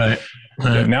 Right.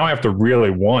 Now I have to really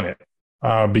want it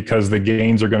because the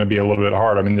gains are going to be a little bit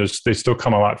hard. I mean, they still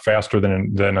come a lot faster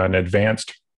than an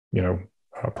advanced,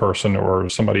 person or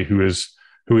somebody who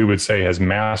we would say has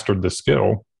mastered the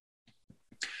skill.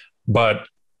 But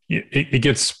it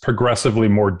gets progressively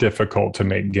more difficult to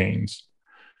make gains.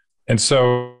 And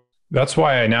so that's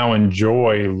why I now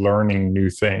enjoy learning new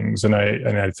things. And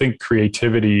I think the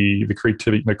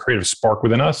creative spark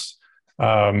within us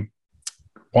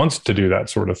wants to do that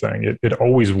sort of thing. It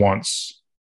always wants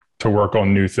to work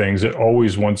on new things. It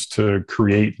always wants to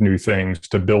create new things,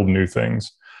 to build new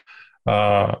things.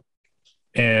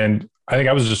 And I think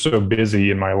I was just so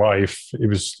busy in my life.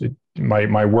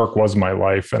 My work was my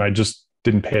life, and I just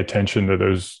didn't pay attention to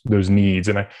those needs.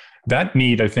 And that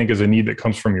need, I think, is a need that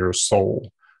comes from your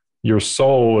soul. Your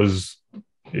soul is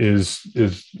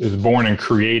born and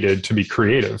created to be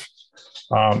creative.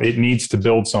 It needs to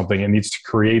build something. It needs to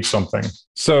create something.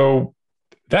 So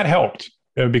that helped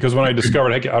because when I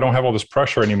discovered, hey, I don't have all this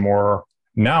pressure anymore.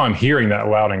 Now I'm hearing that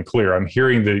loud and clear. I'm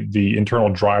hearing the internal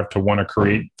drive to want to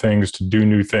create things, to do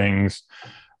new things,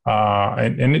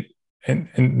 and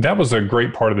that was a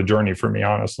great part of the journey for me,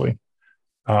 honestly.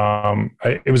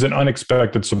 It was an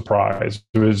unexpected surprise.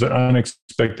 It was an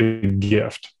unexpected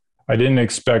gift. I didn't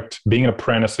expect being an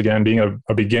apprentice again, being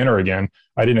a beginner again.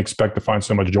 I didn't expect to find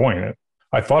so much joy in it.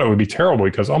 I thought it would be terrible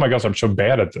because, oh my gosh, I'm so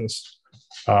bad at this.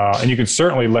 And you can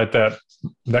certainly let that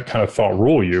kind of thought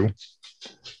rule you.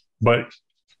 But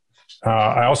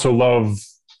I also love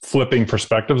flipping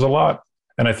perspectives a lot.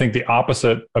 And I think the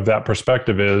opposite of that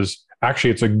perspective is actually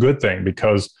it's a good thing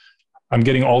because I'm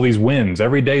getting all these wins.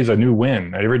 Every day is a new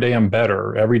win. Every day I'm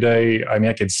better. Every day,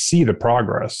 I can see the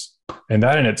progress. And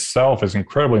that in itself is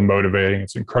incredibly motivating.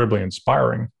 It's incredibly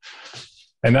inspiring.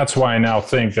 And that's why I now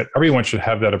think that everyone should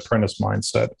have that apprentice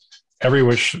mindset.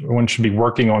 Everyone should be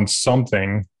working on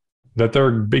something that they're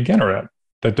a beginner at.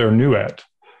 that they're new at,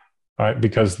 right?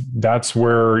 Because that's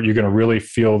where you're going to really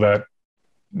feel that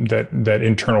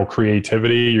internal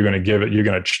creativity. You're going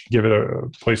to give it a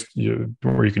place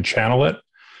where you can channel it.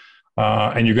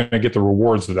 And you're going to get the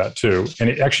rewards of that too. And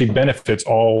it actually benefits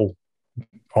all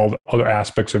the other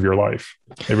aspects of your life.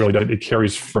 It really does. It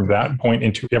carries from that point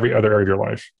into every other area of your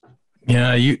life.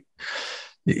 Yeah.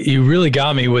 You really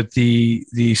got me with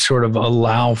the sort of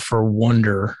allow for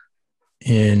wonder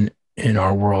in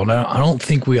our world. I don't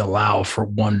think we allow for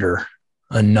wonder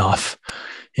enough.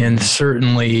 And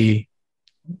certainly,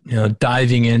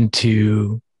 diving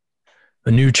into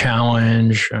a new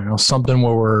challenge, something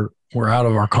where we're out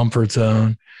of our comfort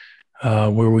zone,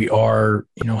 where we are,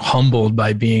 humbled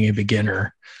by being a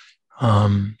beginner,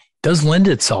 does lend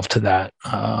itself to that.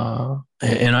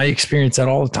 And I experience that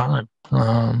all the time.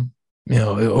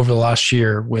 Over the last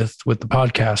year with the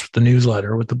podcast, with the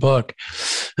newsletter, with the book.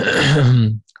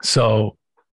 So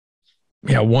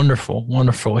yeah, wonderful.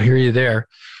 I hear you there.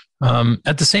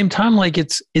 At the same time, like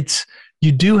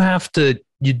you do have to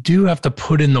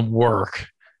put in the work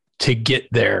to get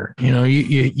there.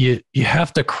 You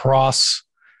have to cross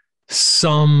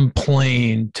some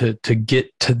plane to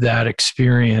get to that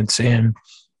experience. And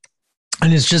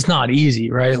it's just not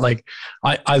easy, right? Like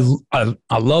I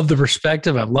love the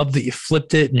perspective. I love that you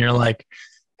flipped it and you're like,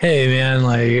 hey man,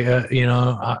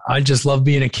 I just love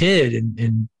being a kid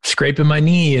and scraping my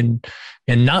knee and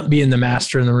not being the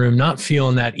master in the room, not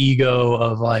feeling that ego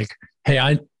of like, hey,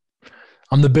 I'm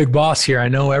the big boss here. I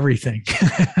know everything.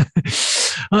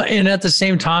 And at the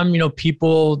same time,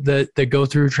 people that go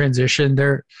through transition,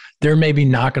 they're maybe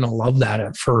not going to love that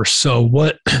at first. So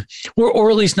or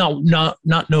at least not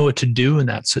know what to do in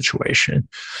that situation.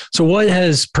 So what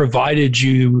has provided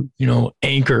you,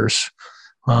 anchors,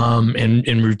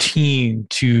 and routine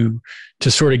to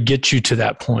sort of get you to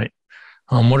that point?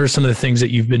 What are some of the things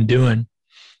that you've been doing,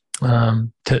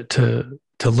 to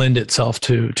lend itself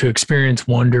to experience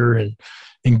wonder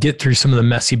and get through some of the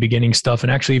messy beginning stuff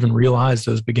and actually even realize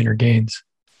those beginner gains?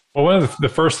 Well, one of the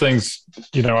first things,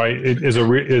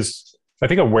 I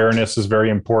think awareness is very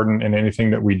important in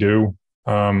anything that we do.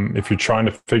 If you're trying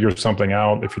to figure something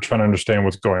out, if you're trying to understand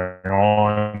what's going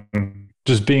on,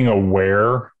 just being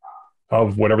aware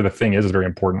of whatever the thing is very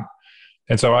important.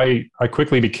 And so I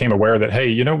quickly became aware that,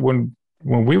 hey, when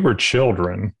we were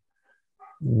children,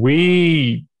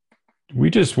 we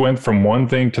just went from one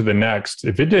thing to the next.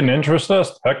 If it didn't interest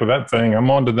us, heck with that thing, I'm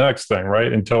on to the next thing,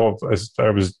 right? Until I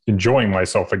was enjoying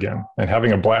myself again and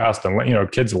having a blast.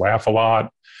 And, kids laugh a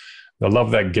lot. I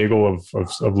love that giggle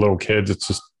of little kids.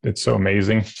 It's so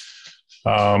amazing.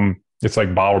 It's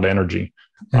like bottled energy.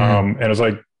 And it's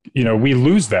like, we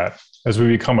lose that as we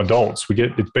become adults.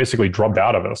 It's basically drubbed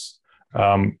out of us.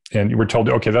 And we're told,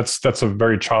 okay, that's a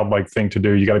very childlike thing to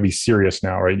do. You got to be serious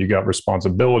now, right? You got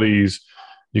responsibilities.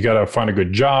 You got to find a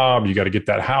good job. You got to get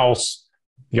that house.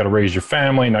 You got to raise your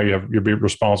family. Now you're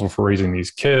responsible for raising these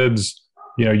kids.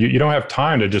 You don't have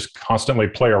time to just constantly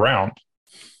play around.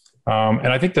 And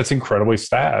I think that's incredibly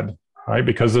sad, right?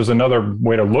 Because there's another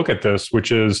way to look at this,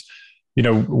 which is,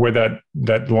 where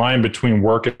that line between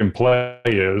work and play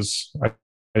is. I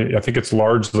think it's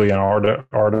largely an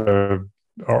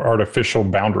artificial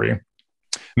boundary.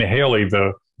 Mihaly,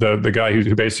 the guy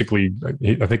who basically,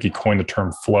 I think he coined the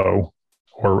term flow,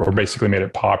 or basically made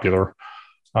it popular.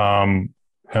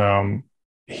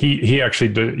 He actually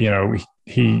did,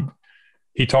 he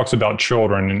talks about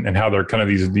children and how they're kind of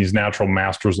these natural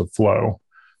masters of flow.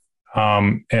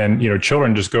 And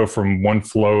children just go from one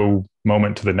flow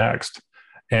moment to the next.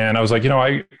 And I was like,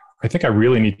 I think I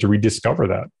really need to rediscover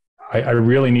that. I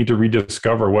really need to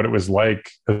rediscover what it was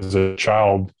like as a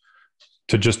child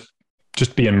to just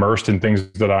be immersed in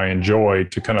things that I enjoy,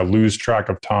 to kind of lose track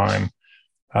of time.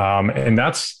 And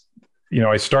that's,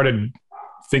 I started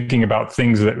thinking about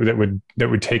things that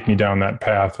would take me down that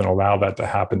path and allow that to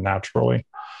happen naturally.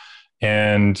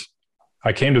 And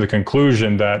I came to the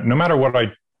conclusion that no matter what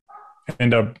I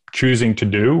end up choosing to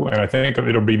do, and I think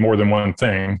it'll be more than one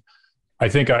thing, I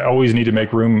think I always need to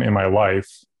make room in my life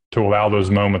to allow those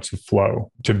moments of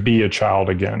flow, to be a child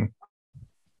again,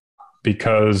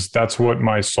 because that's what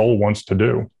my soul wants to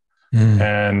do.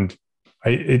 And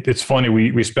it's funny,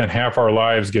 we spent half our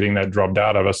lives getting that drubbed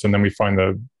out of us, and then I'm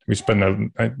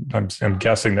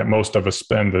guessing that most of us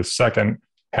spend the second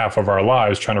half of our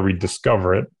lives trying to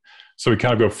rediscover it. So we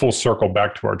kind of go full circle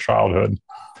back to our childhood.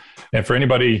 And for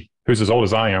anybody who's as old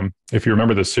as I am, if you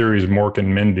remember the series Mork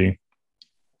and Mindy.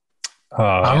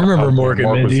 I remember Mork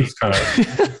and Mindy.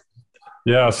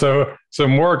 Yeah. So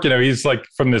Mork, he's like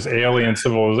from this alien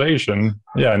civilization.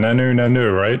 Yeah.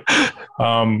 Nanu, right?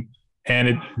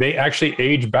 And they actually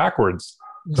age backwards.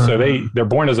 So they're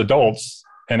born as adults,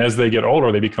 and as they get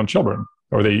older, they become children,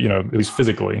 or they, at least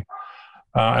physically.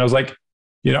 And I was like,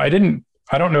 I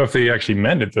don't know if they actually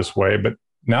meant it this way, but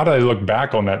now that I look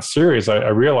back on that series, I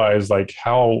realize like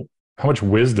how much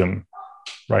wisdom,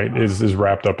 right, is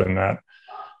wrapped up in that.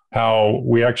 How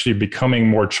we actually becoming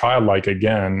more childlike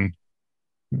again.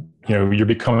 You're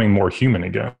becoming more human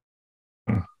again,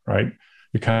 right?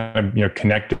 You're kind of,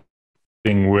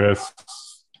 connecting with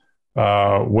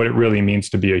what it really means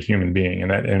to be a human being,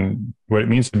 and what it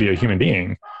means to be a human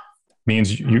being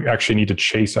means you actually need to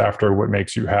chase after what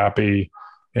makes you happy.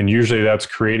 And usually that's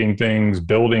creating things,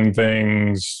 building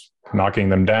things, knocking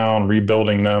them down,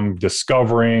 rebuilding them,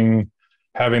 discovering,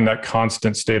 having that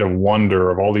constant state of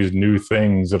wonder of all these new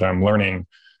things that I'm learning.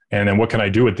 And then what can I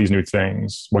do with these new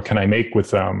things? What can I make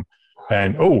with them?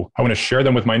 And, I want to share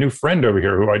them with my new friend over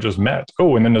here who I just met.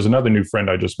 And then there's another new friend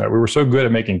I just met. We were so good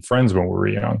at making friends when we were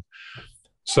young.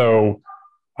 So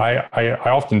I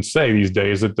often say these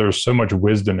days that there's so much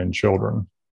wisdom in children.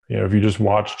 If you just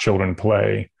watch children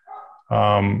play,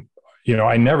 I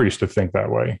never used to think that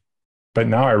way, but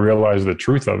now I realize the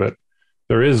truth of it.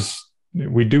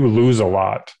 We do lose a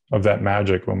lot of that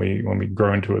magic when we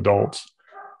grow into adults.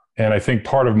 And I think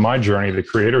part of my journey, the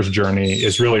creator's journey,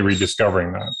 is really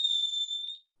rediscovering that.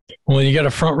 Well, you got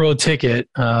a front row ticket.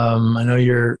 I know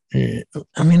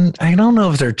I don't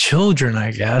know if they're children,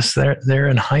 I guess. They're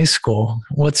in high school.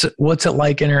 What's it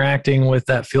like interacting with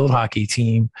that field hockey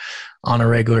team on a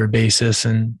regular basis?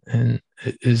 And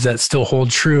is that still hold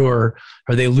true, or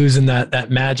are they losing that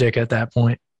magic at that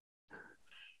point?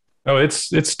 No,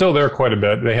 it's still there quite a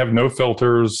bit. They have no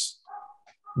filters.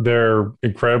 They're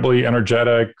incredibly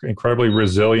energetic, incredibly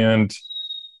resilient,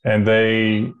 and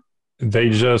they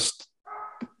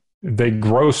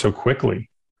grow so quickly.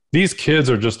 These kids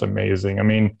are just amazing. I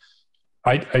mean,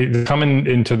 I coming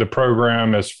into the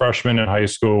program as freshmen in high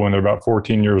school when they're about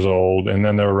 14 years old, and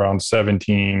then they're around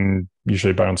 17,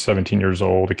 usually around 17 years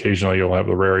old. Occasionally you'll have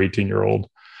the rare 18-year-old.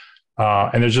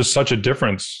 And there's just such a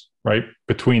difference, right,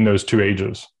 between those two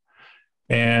ages.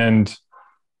 And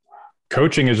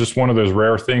coaching is just one of those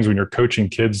rare things when you're coaching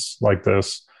kids like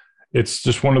this. It's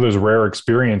just one of those rare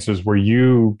experiences where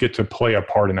you get to play a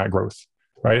part in that growth,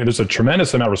 right? And there's a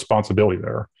tremendous amount of responsibility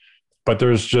there, but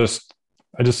there's just,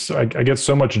 I get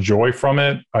so much joy from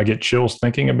it. I get chills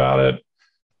thinking about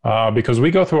it because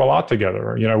we go through a lot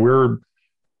together.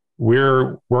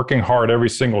 We're working hard every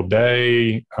single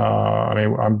day.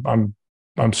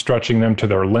 I'm stretching them to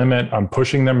their limit. I'm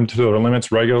pushing them to their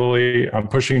limits regularly. I'm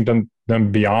pushing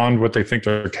them beyond what they think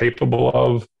they're capable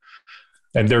of.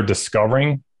 And they're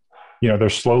discovering, they're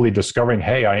slowly discovering,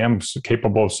 hey, I am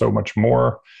capable of so much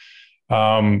more.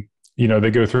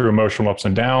 They go through emotional ups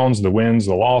and downs, the wins,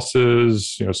 the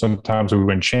losses. Sometimes we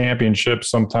win championships.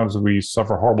 Sometimes we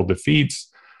suffer horrible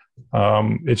defeats.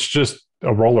 It's just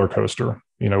a roller coaster,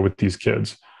 with these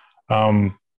kids.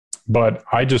 But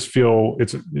I just feel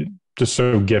it's just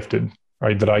so gifted,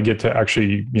 right? That I get to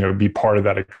actually, be part of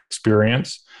that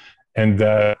experience, and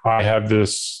that I have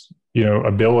this,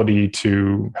 ability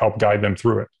to help guide them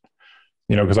through it.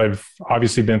 Because I've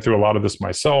obviously been through a lot of this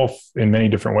myself in many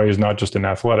different ways, not just in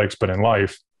athletics, but in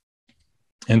life.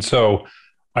 And so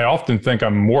I often think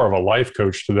I'm more of a life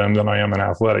coach to them than I am an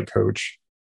athletic coach,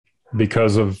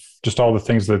 because of just all the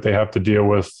things that they have to deal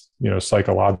with,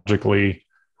 psychologically,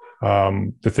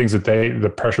 the things that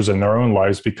the pressures in their own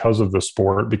lives because of the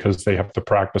sport, because they have to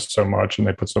practice so much and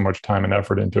they put so much time and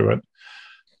effort into it.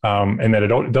 And that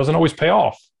it doesn't always pay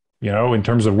off, in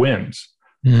terms of wins.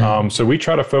 Mm. So we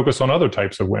try to focus on other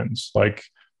types of wins. Like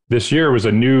this year it's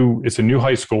a new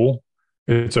high school.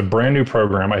 It's a brand new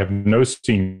program. I have no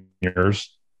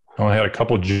seniors. I only had a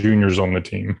couple of juniors on the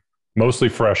team, mostly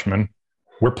freshmen.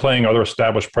 We're playing other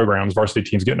established programs, varsity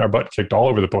teams, getting our butt kicked all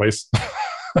over the place.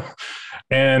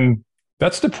 And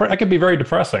that can be very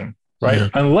depressing, right? Yeah.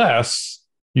 Unless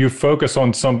you focus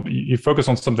on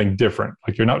something different.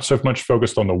 Like you're not so much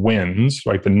focused on the wins,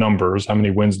 like the numbers, how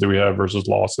many wins do we have versus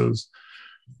losses.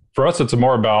 For us, it's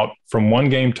more about from one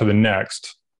game to the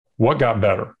next, what got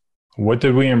better? What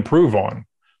did we improve on?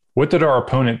 What did our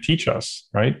opponent teach us,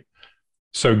 right?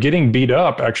 So getting beat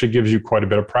up actually gives you quite a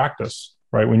bit of practice,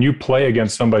 right? When you play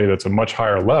against somebody that's a much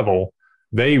higher level,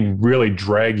 they really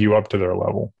drag you up to their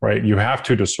level, right? You have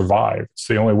to survive. It's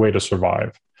the only way to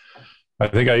survive. I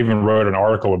think I even wrote an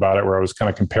article about it where I was kind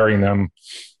of comparing them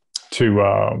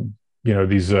to,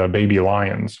 these baby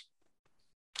lions.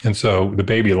 And so the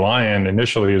baby lion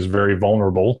initially is very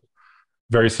vulnerable,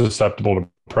 very susceptible to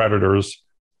predators,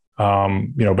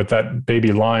 but that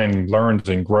baby lion learns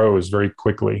and grows very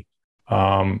quickly.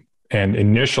 And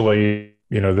initially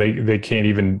they can't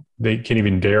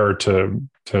even dare to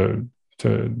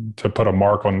put a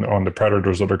mark on the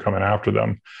predators that are coming after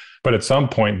them. But at some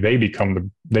point they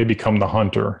become the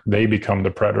hunter, they become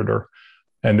the predator,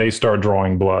 and they start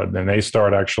drawing blood, and they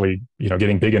start actually,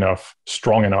 getting big enough,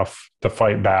 strong enough to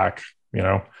fight back,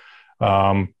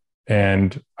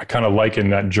 and I kind of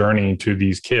liken that journey to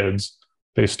these kids.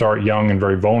 They start young and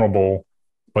very vulnerable,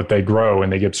 but they grow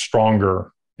and they get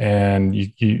stronger. And you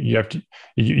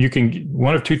can,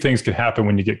 one of two things can happen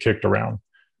when you get kicked around.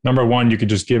 Number one, you could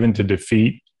just give in to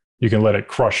defeat. You can let it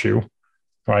crush you,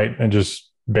 right? And just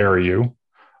bury you.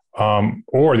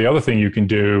 Or the other thing you can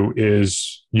do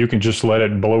is you can just let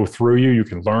it blow through you. You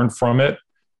can learn from it.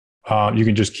 You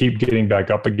can just keep getting back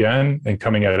up again and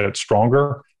coming at it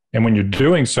stronger. And when you're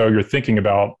doing so, you're thinking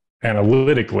about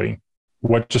analytically,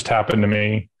 what just happened to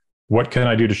me? What can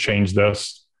I do to change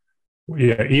this?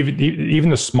 Yeah, even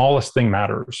the smallest thing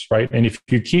matters, right? And if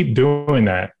you keep doing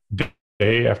that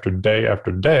day after day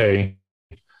after day,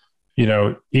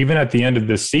 even at the end of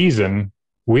this season,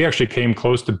 we actually came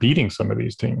close to beating some of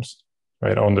these teams,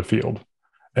 right, on the field.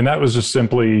 And that was just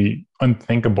simply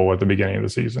unthinkable at the beginning of the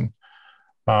season.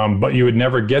 But you would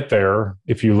never get there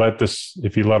if you let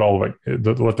all of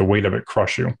it, let the weight of it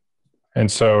crush you. And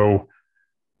so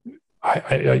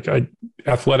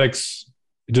athletics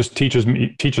just teaches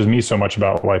me so much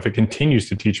about life. It continues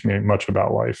to teach me much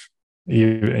about life.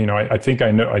 I think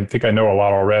I know a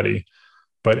lot already,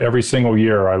 but every single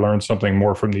year I learn something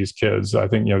more from these kids. I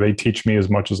think, they teach me as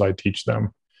much as I teach them.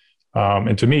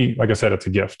 And to me, like I said, it's a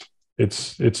gift.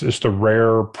 It's just a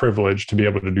rare privilege to be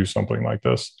able to do something like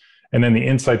this. And then the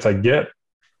insights I get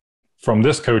from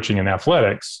this coaching in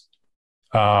athletics,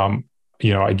 I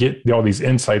get all these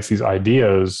insights, these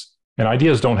ideas, and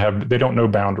ideas don't know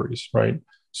boundaries, right?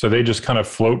 So they just kind of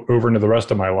float over into the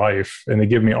rest of my life, and they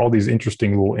give me all these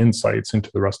interesting little insights into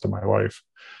the rest of my life.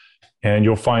 And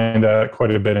you'll find that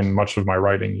quite a bit in much of my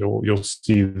writing. You'll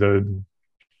see the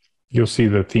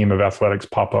theme of athletics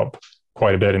pop up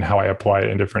quite a bit and how I apply it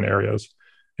in different areas.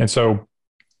 And so,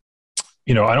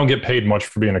 I don't get paid much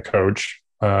for being a coach.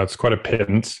 It's quite a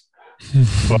pittance,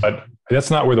 but that's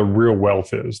not where the real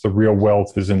wealth is. The real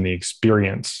wealth is in the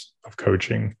experience of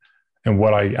coaching and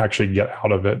what I actually get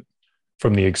out of it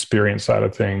from the experience side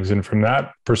of things. And from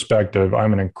that perspective,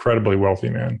 I'm an incredibly wealthy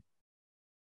man.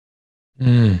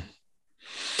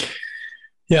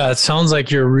 Yeah, it sounds like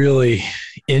you're really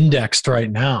indexed right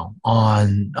now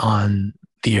on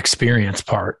the experience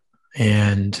part,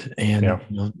 and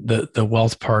the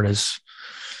wealth part is,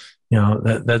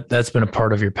 that's been a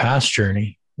part of your past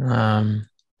journey.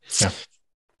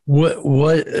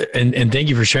 What and thank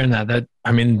you for sharing that. That,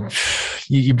 I mean,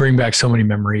 you bring back so many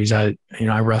memories. I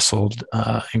wrestled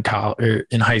in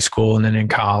high school and then in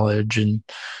college, and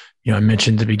I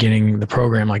mentioned at the beginning of the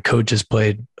program, like, coaches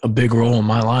played a big role in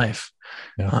my life.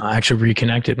 Yeah. I actually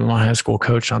reconnected with my high school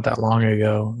coach not that long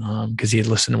ago because he had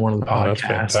listened to one of the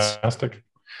podcasts. That's fantastic.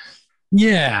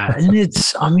 Yeah, and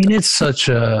it's such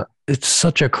a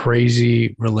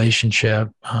crazy relationship.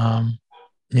 I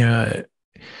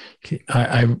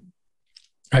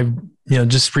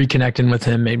just reconnecting with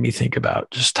him made me think about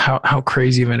just how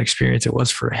crazy of an experience it was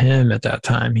for him at that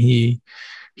time. He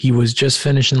was just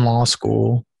finishing law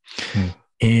school,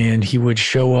 and he would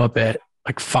show up at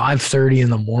like 5:30 in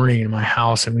the morning in my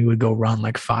house, and we would go run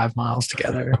like 5 miles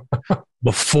together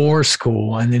before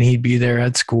school. And then he'd be there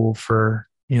at school for,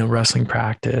 wrestling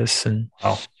practice, and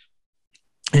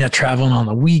traveling on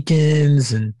the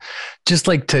weekends, and just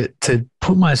like to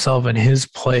put myself in his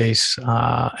place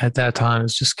at that time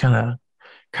is just kind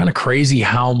of crazy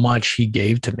how much he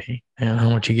gave to me and how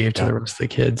much he gave to the rest of the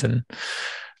kids. And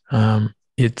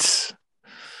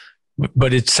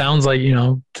but it sounds like,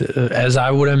 as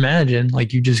I would imagine,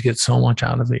 like, you just get so much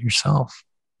out of it yourself.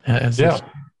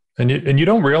 And you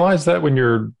don't realize that when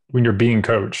you're being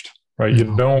coached, right? You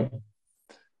don't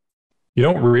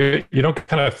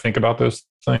kind of think about those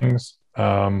things.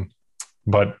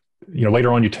 But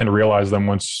later on you tend to realize them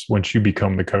once you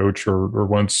become the coach, or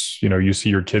once, you see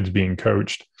your kids being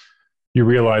coached, you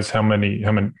realize how many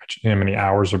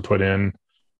hours are put in.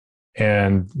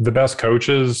 And the best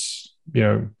coaches,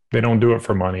 they don't do it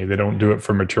for money. They don't do it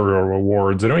for material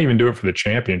rewards. They don't even do it for the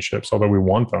championships, although we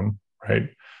want them, right?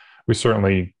 We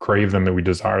certainly crave them and we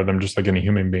desire them just like any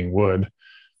human being would.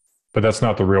 But that's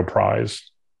not the real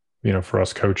prize, for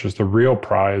us coaches. The real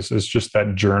prize is just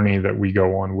that journey that we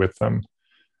go on with them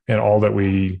and all that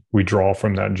we draw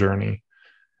from that journey.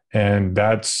 And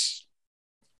that's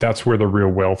where the real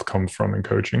wealth comes from in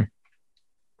coaching.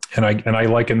 And I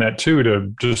liken that too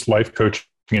to just life coaching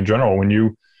in general.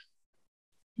 When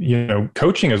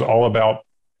coaching is all about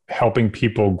helping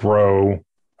people grow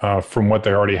from what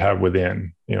they already have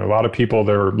within. You know, a lot of people,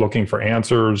 they're looking for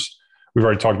answers. We've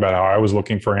already talked about how I was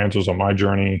looking for answers on my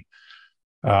journey.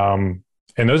 And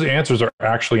those answers are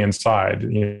actually inside.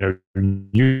 You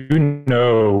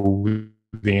know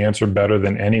the answer better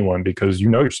than anyone because you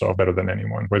know yourself better than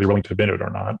anyone, whether you're willing to admit it or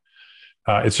not.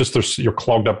 It's just you're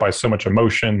clogged up by so much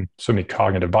emotion, so many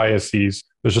cognitive biases.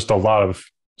 There's just a lot of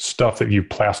stuff that you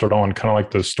plastered on, kind of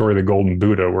like the story of the Golden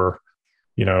Buddha, where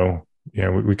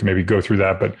we can maybe go through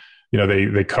that, but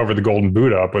they cover the Golden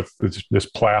Buddha up with this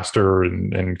plaster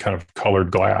and kind of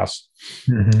colored glass.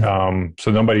 Mm-hmm.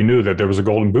 So nobody knew that there was a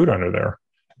Golden Buddha under there.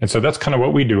 And so that's kind of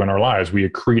what we do in our lives. We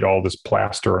accrete all this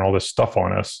plaster and all this stuff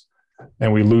on us,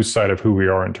 and we lose sight of who we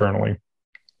are internally.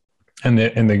 And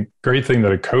the great thing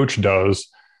that a coach does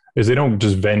is they don't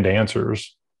just vend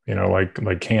answers,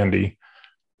 like candy.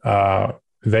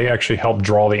 They actually help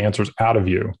draw the answers out of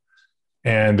you.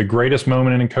 And the greatest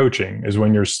moment in coaching is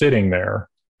when you're sitting there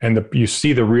and you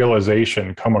see the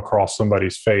realization come across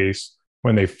somebody's face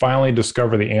when they finally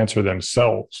discover the answer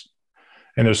themselves.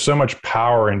 And there's so much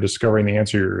power in discovering the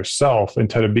answer yourself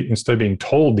instead of being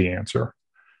told the answer,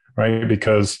 right?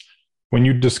 Because when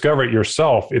you discover it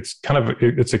yourself, it's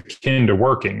akin to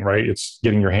working, right? It's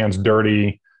getting your hands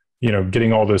dirty,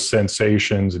 getting all those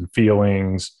sensations and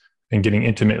feelings and getting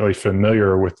intimately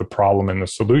familiar with the problem and the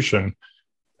solution.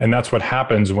 And that's what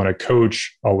happens when a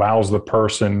coach allows the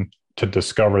person to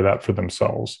discover that for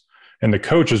themselves. And the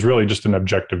coach is really just an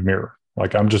objective mirror.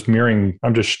 Like I'm just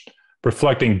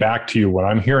reflecting back to you what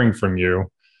I'm hearing from you.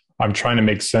 I'm trying to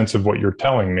make sense of what you're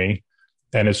telling me.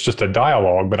 And it's just a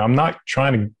dialogue, but I'm not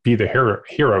trying to be the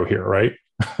hero here, right?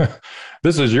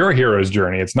 This is your hero's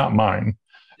journey. It's not mine.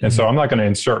 And so I'm not going to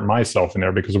insert myself in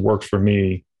there because it works for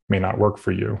me, may not work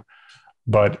for you.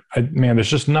 But there's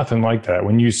just nothing like that.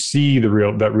 When you see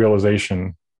that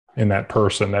realization in that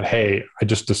person that, hey, I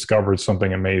just discovered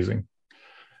something amazing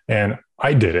and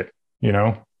I did it,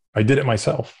 I did it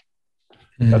myself.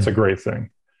 Mm-hmm. That's a great thing.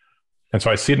 And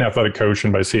so I see it in athletic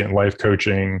coaching, but I see it in life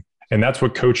coaching. And that's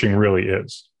what coaching really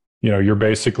is. You're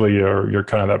basically, you're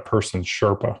kind of that person's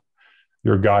Sherpa.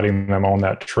 You're guiding them on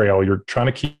that trail. You're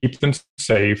trying to keep them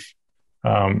safe.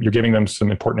 You're giving them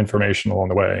some important information along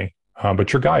the way.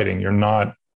 But you're guiding. You're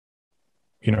not,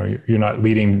 you're not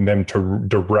leading them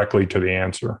directly to the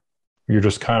answer. You're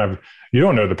just you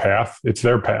don't know the path. It's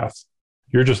their path.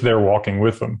 You're just there walking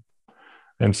with them.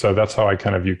 And so that's how I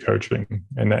kind of view coaching.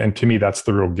 And to me, that's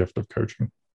the real gift of coaching.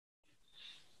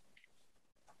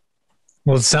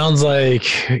 Well, it sounds like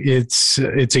it's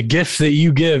a gift that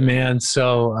you give, man.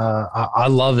 So I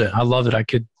love it. I love it. I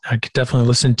could definitely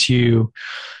listen to you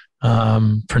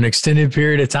for an extended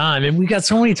period of time. And we got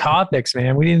so many topics,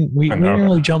 man. We didn't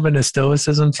really jump into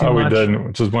stoicism too much. We didn't,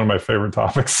 which is one of my favorite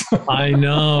topics. I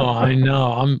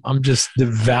know. I'm just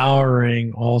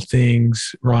devouring all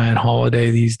things Ryan Holiday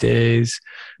these days.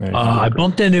 I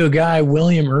bumped into a guy,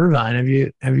 William Irvine.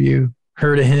 Have you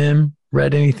heard of him?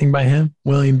 Read anything by him?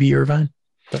 William B. Irvine?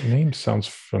 That name sounds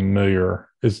familiar.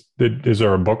 Is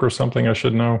there a book or something I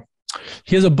should know?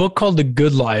 He has a book called The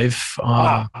Good Life.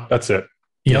 That's it.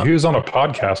 Yeah, he was on a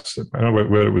podcast. I don't know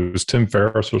whether it was Tim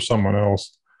Ferriss or someone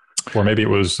else, or maybe it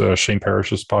was Shane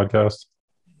Parrish's podcast.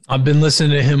 I've been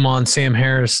listening to him on Sam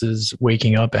Harris's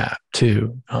Waking Up app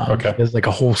too. Okay, there's like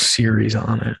a whole series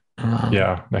on it.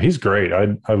 Yeah, no, he's great.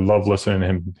 I love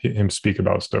listening to him speak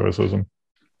about stoicism.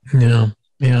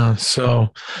 Yeah. So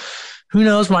who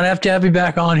knows? Might have to have you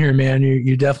back on here, man.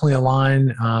 You definitely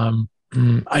align.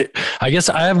 I guess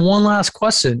I have one last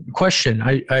question.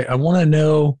 I want to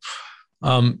know.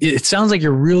 It sounds like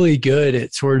you're really good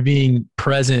at sort of being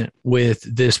present with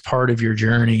this part of your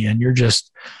journey, and you're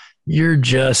just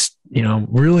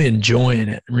really enjoying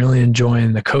it, really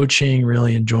enjoying the coaching,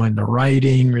 really enjoying the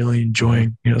writing, really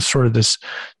enjoying sort of this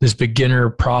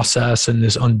beginner process and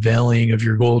this unveiling of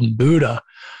your Golden Buddha.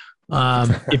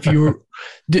 If you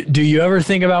do you ever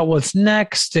think about what's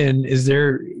next, and is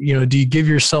there do you give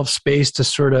yourself space to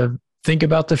sort of think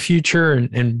about the future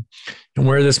and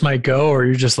where this might go, or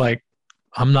you're just like,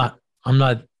 I'm not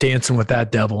dancing with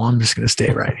that devil. I'm just going to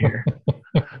stay right here.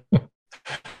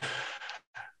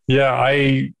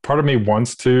 Yeah, part of me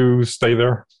wants to stay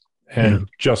there and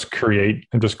just create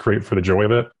for the joy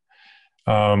of it.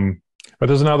 But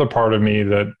there's another part of me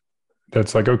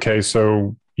that's like, okay,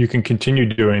 so you can continue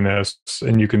doing this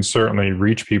and you can certainly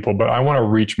reach people, but I want to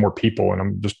reach more people, and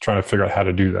I'm just trying to figure out how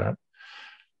to do that.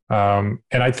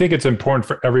 And I think it's important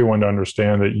for everyone to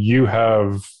understand that you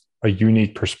have a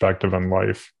unique perspective on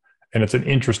life, and it's an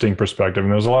interesting perspective,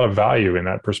 and there's a lot of value in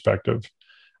that perspective.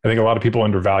 I think a lot of people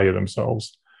undervalue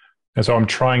themselves. And so I'm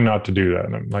trying not to do that.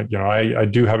 And I'm like, I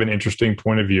do have an interesting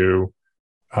point of view.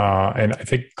 And I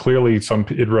think clearly it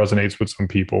resonates with some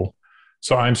people.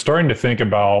 So I'm starting to think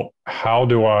about how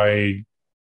do I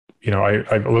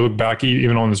look back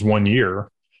even on this 1 year.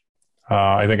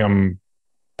 I think I'm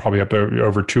probably up to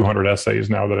over 200 essays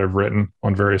now that I've written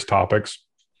on various topics.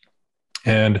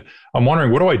 And I'm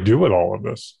wondering, what do I do with all of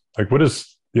this? Like, what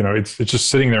is, it's just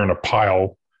sitting there in a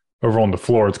pile over on the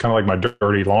floor. It's kind of like my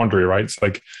dirty laundry, right? It's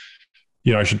like,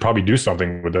 I should probably do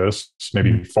something with this,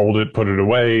 maybe fold it, put it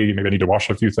away. Maybe I need to wash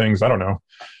a few things. I don't know.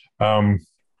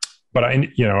 But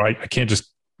I can't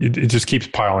just, it just keeps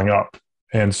piling up.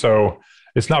 And so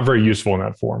it's not very useful in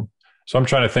that form. So I'm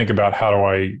trying to think about how do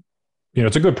I,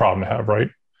 it's a good problem to have, right?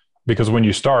 Because when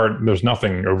you start, there's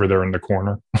nothing over there in the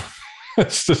corner.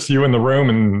 It's just you in the room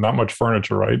and not much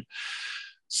furniture, right?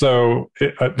 So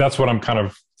that's what I'm kind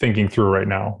of thinking through right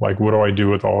now. Like, what do I do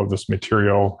with all of this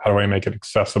material? How do I make it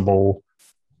accessible?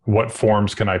 What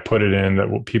forms can I put it in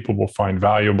that people will find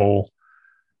valuable?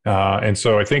 And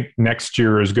so I think next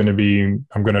year is going to be,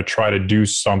 I'm going to try to do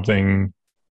something,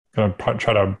 going to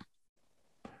try to,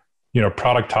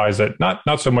 productize it,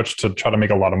 not so much to try to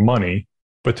make a lot of money,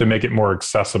 but to make it more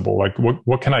accessible. Like,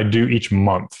 what can I do each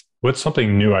month? What's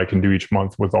something new I can do each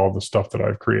month with all the stuff that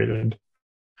I've created?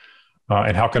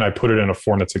 And how can I put it in a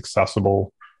form that's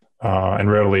accessible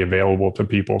and readily available to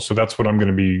people? So that's what I'm going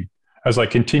to be, as I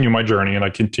continue my journey and I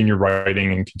continue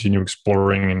writing and continue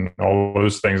exploring and all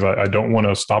those things. I don't want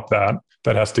to stop that.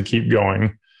 That has to keep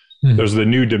going. There's the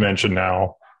new dimension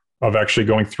now of actually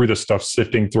going through this stuff,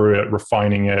 sifting through it,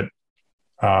 refining it,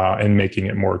 and making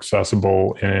it more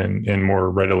accessible in more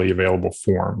readily available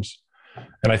forms.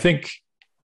 And I think,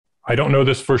 I don't know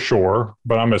this for sure,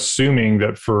 but I'm assuming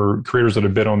that for creators that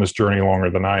have been on this journey longer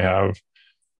than I have,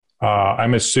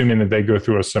 I'm assuming that they go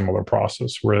through a similar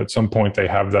process where at some point they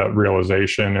have that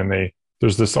realization and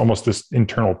there's this almost this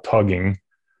internal tugging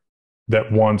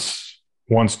that wants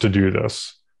to do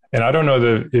this. And I don't know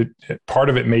that part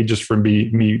of it may just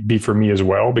be for me as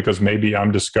well, because maybe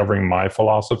I'm discovering my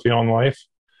philosophy on life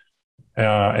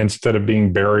instead of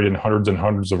being buried in hundreds and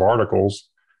hundreds of articles.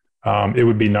 It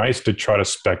would be nice to try to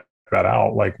spec that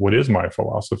out. Like, what is my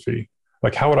philosophy?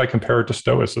 Like, how would I compare it to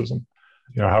Stoicism?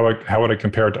 How would I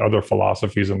compare it to other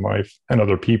philosophies in life and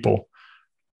other people?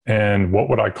 And what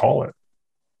would I call it?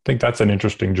 I think that's an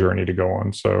interesting journey to go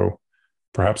on. So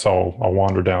perhaps I'll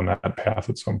wander down that path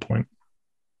at some point.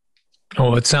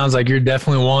 Oh, it sounds like you're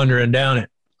definitely wandering down it.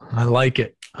 I like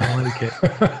it.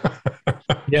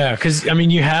 Yeah. Cause I mean,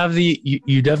 you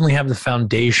definitely have the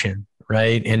foundation,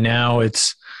 right? And now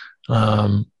it's,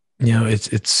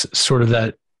 it's sort of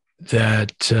that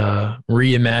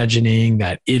reimagining,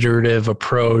 that iterative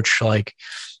approach, like,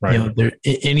 right.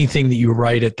 Anything that you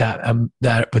write at that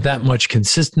with that much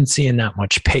consistency and that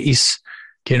much pace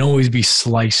can always be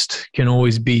sliced, can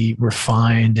always be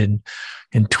refined and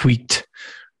tweaked.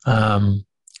 And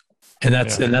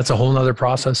that's a whole nother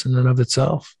process in and of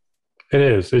itself. It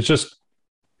is.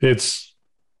 It's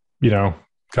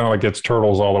kind of like it's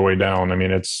turtles all the way down. I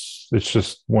mean, it's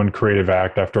just one creative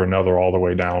act after another all the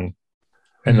way down.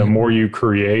 And the more you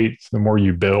create, the more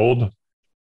you build,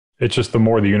 it's just the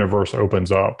more the universe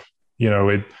opens up.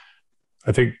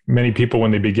 I think many people,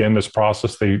 when they begin this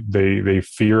process, they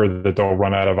fear that they'll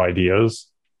run out of ideas.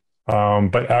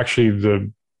 But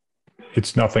actually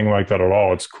it's nothing like that at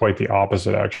all. It's quite the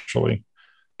opposite, actually,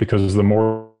 because the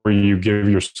more you give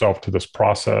yourself to this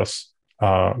process,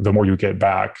 the more you get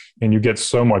back, and you get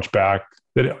so much back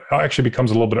that it actually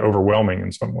becomes a little bit overwhelming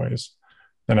in some ways.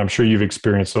 And I'm sure you've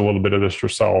experienced a little bit of this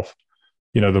yourself.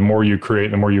 The more you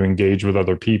create, the more you engage with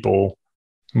other people,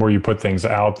 the more you put things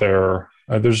out there.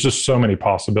 There's just so many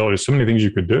possibilities, so many things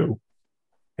you could do.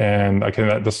 And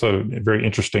that's a very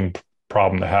interesting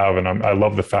problem to have. And I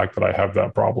love the fact that I have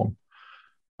that problem,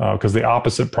 because the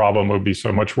opposite problem would be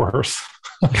so much worse.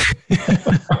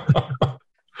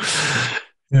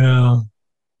 Yeah.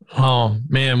 Oh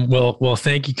man. Well,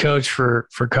 thank you, Coach, for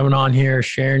coming on here,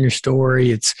 sharing your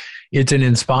story. It's an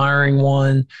inspiring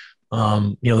one.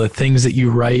 The things that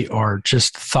you write are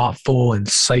just thoughtful,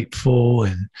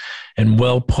 insightful, and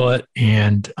well put.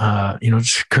 And,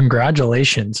 just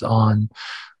congratulations on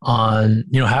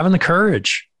having the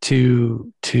courage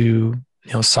to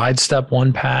sidestep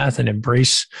one path and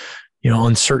embrace,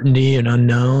 uncertainty and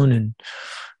unknown,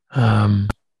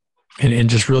 and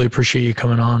just really appreciate you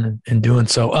coming on and doing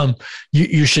so.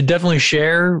 You should definitely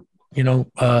share,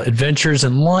 adventures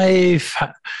in life.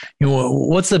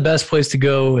 What's the best place to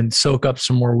go and soak up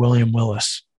some more William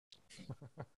Willis?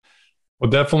 Well,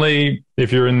 definitely,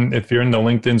 if you're in the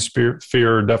LinkedIn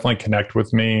sphere, definitely connect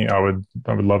with me. I would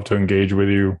love to engage with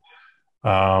you.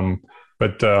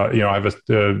 But I have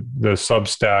the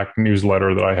Substack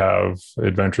newsletter that I have,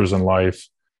 Adventures in Life.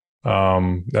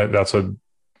 That's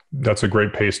a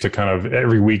great pace to kind of,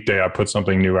 every weekday I put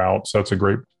something new out. So that's a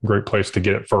great place to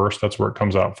get it first. That's where it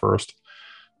comes out first.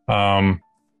 And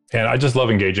I just love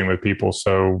engaging with people.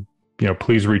 So,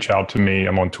 please reach out to me.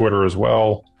 I'm on Twitter as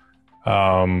well.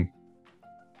 And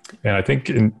I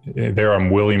think there I'm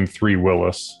William 3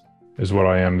 Willis is what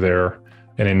I am there.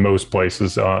 And in most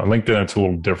places, LinkedIn, it's a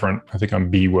little different. I think I'm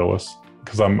B Willis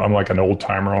because I'm like an old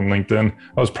timer on LinkedIn.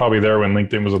 I was probably there when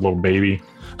LinkedIn was a little baby.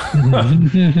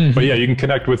 But yeah, you can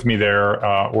connect with me there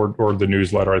or the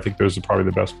newsletter. I think those are probably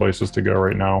the best places to go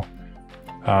right now.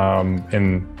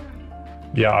 And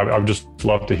yeah, I would just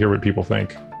love to hear what people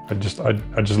think. I just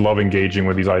love engaging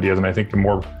with these ideas. And I think the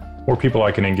more people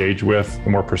I can engage with, the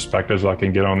more perspectives I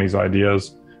can get on these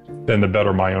ideas, then the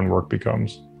better my own work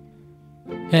becomes.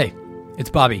 Hey, it's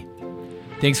Bobby.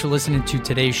 Thanks for listening to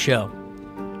today's show.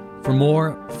 For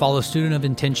more, follow Student of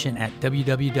Intention at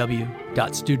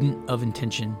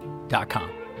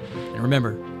www.studentofintention.com. And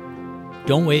remember,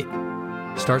 don't wait,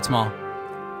 start small,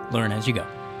 learn as you go.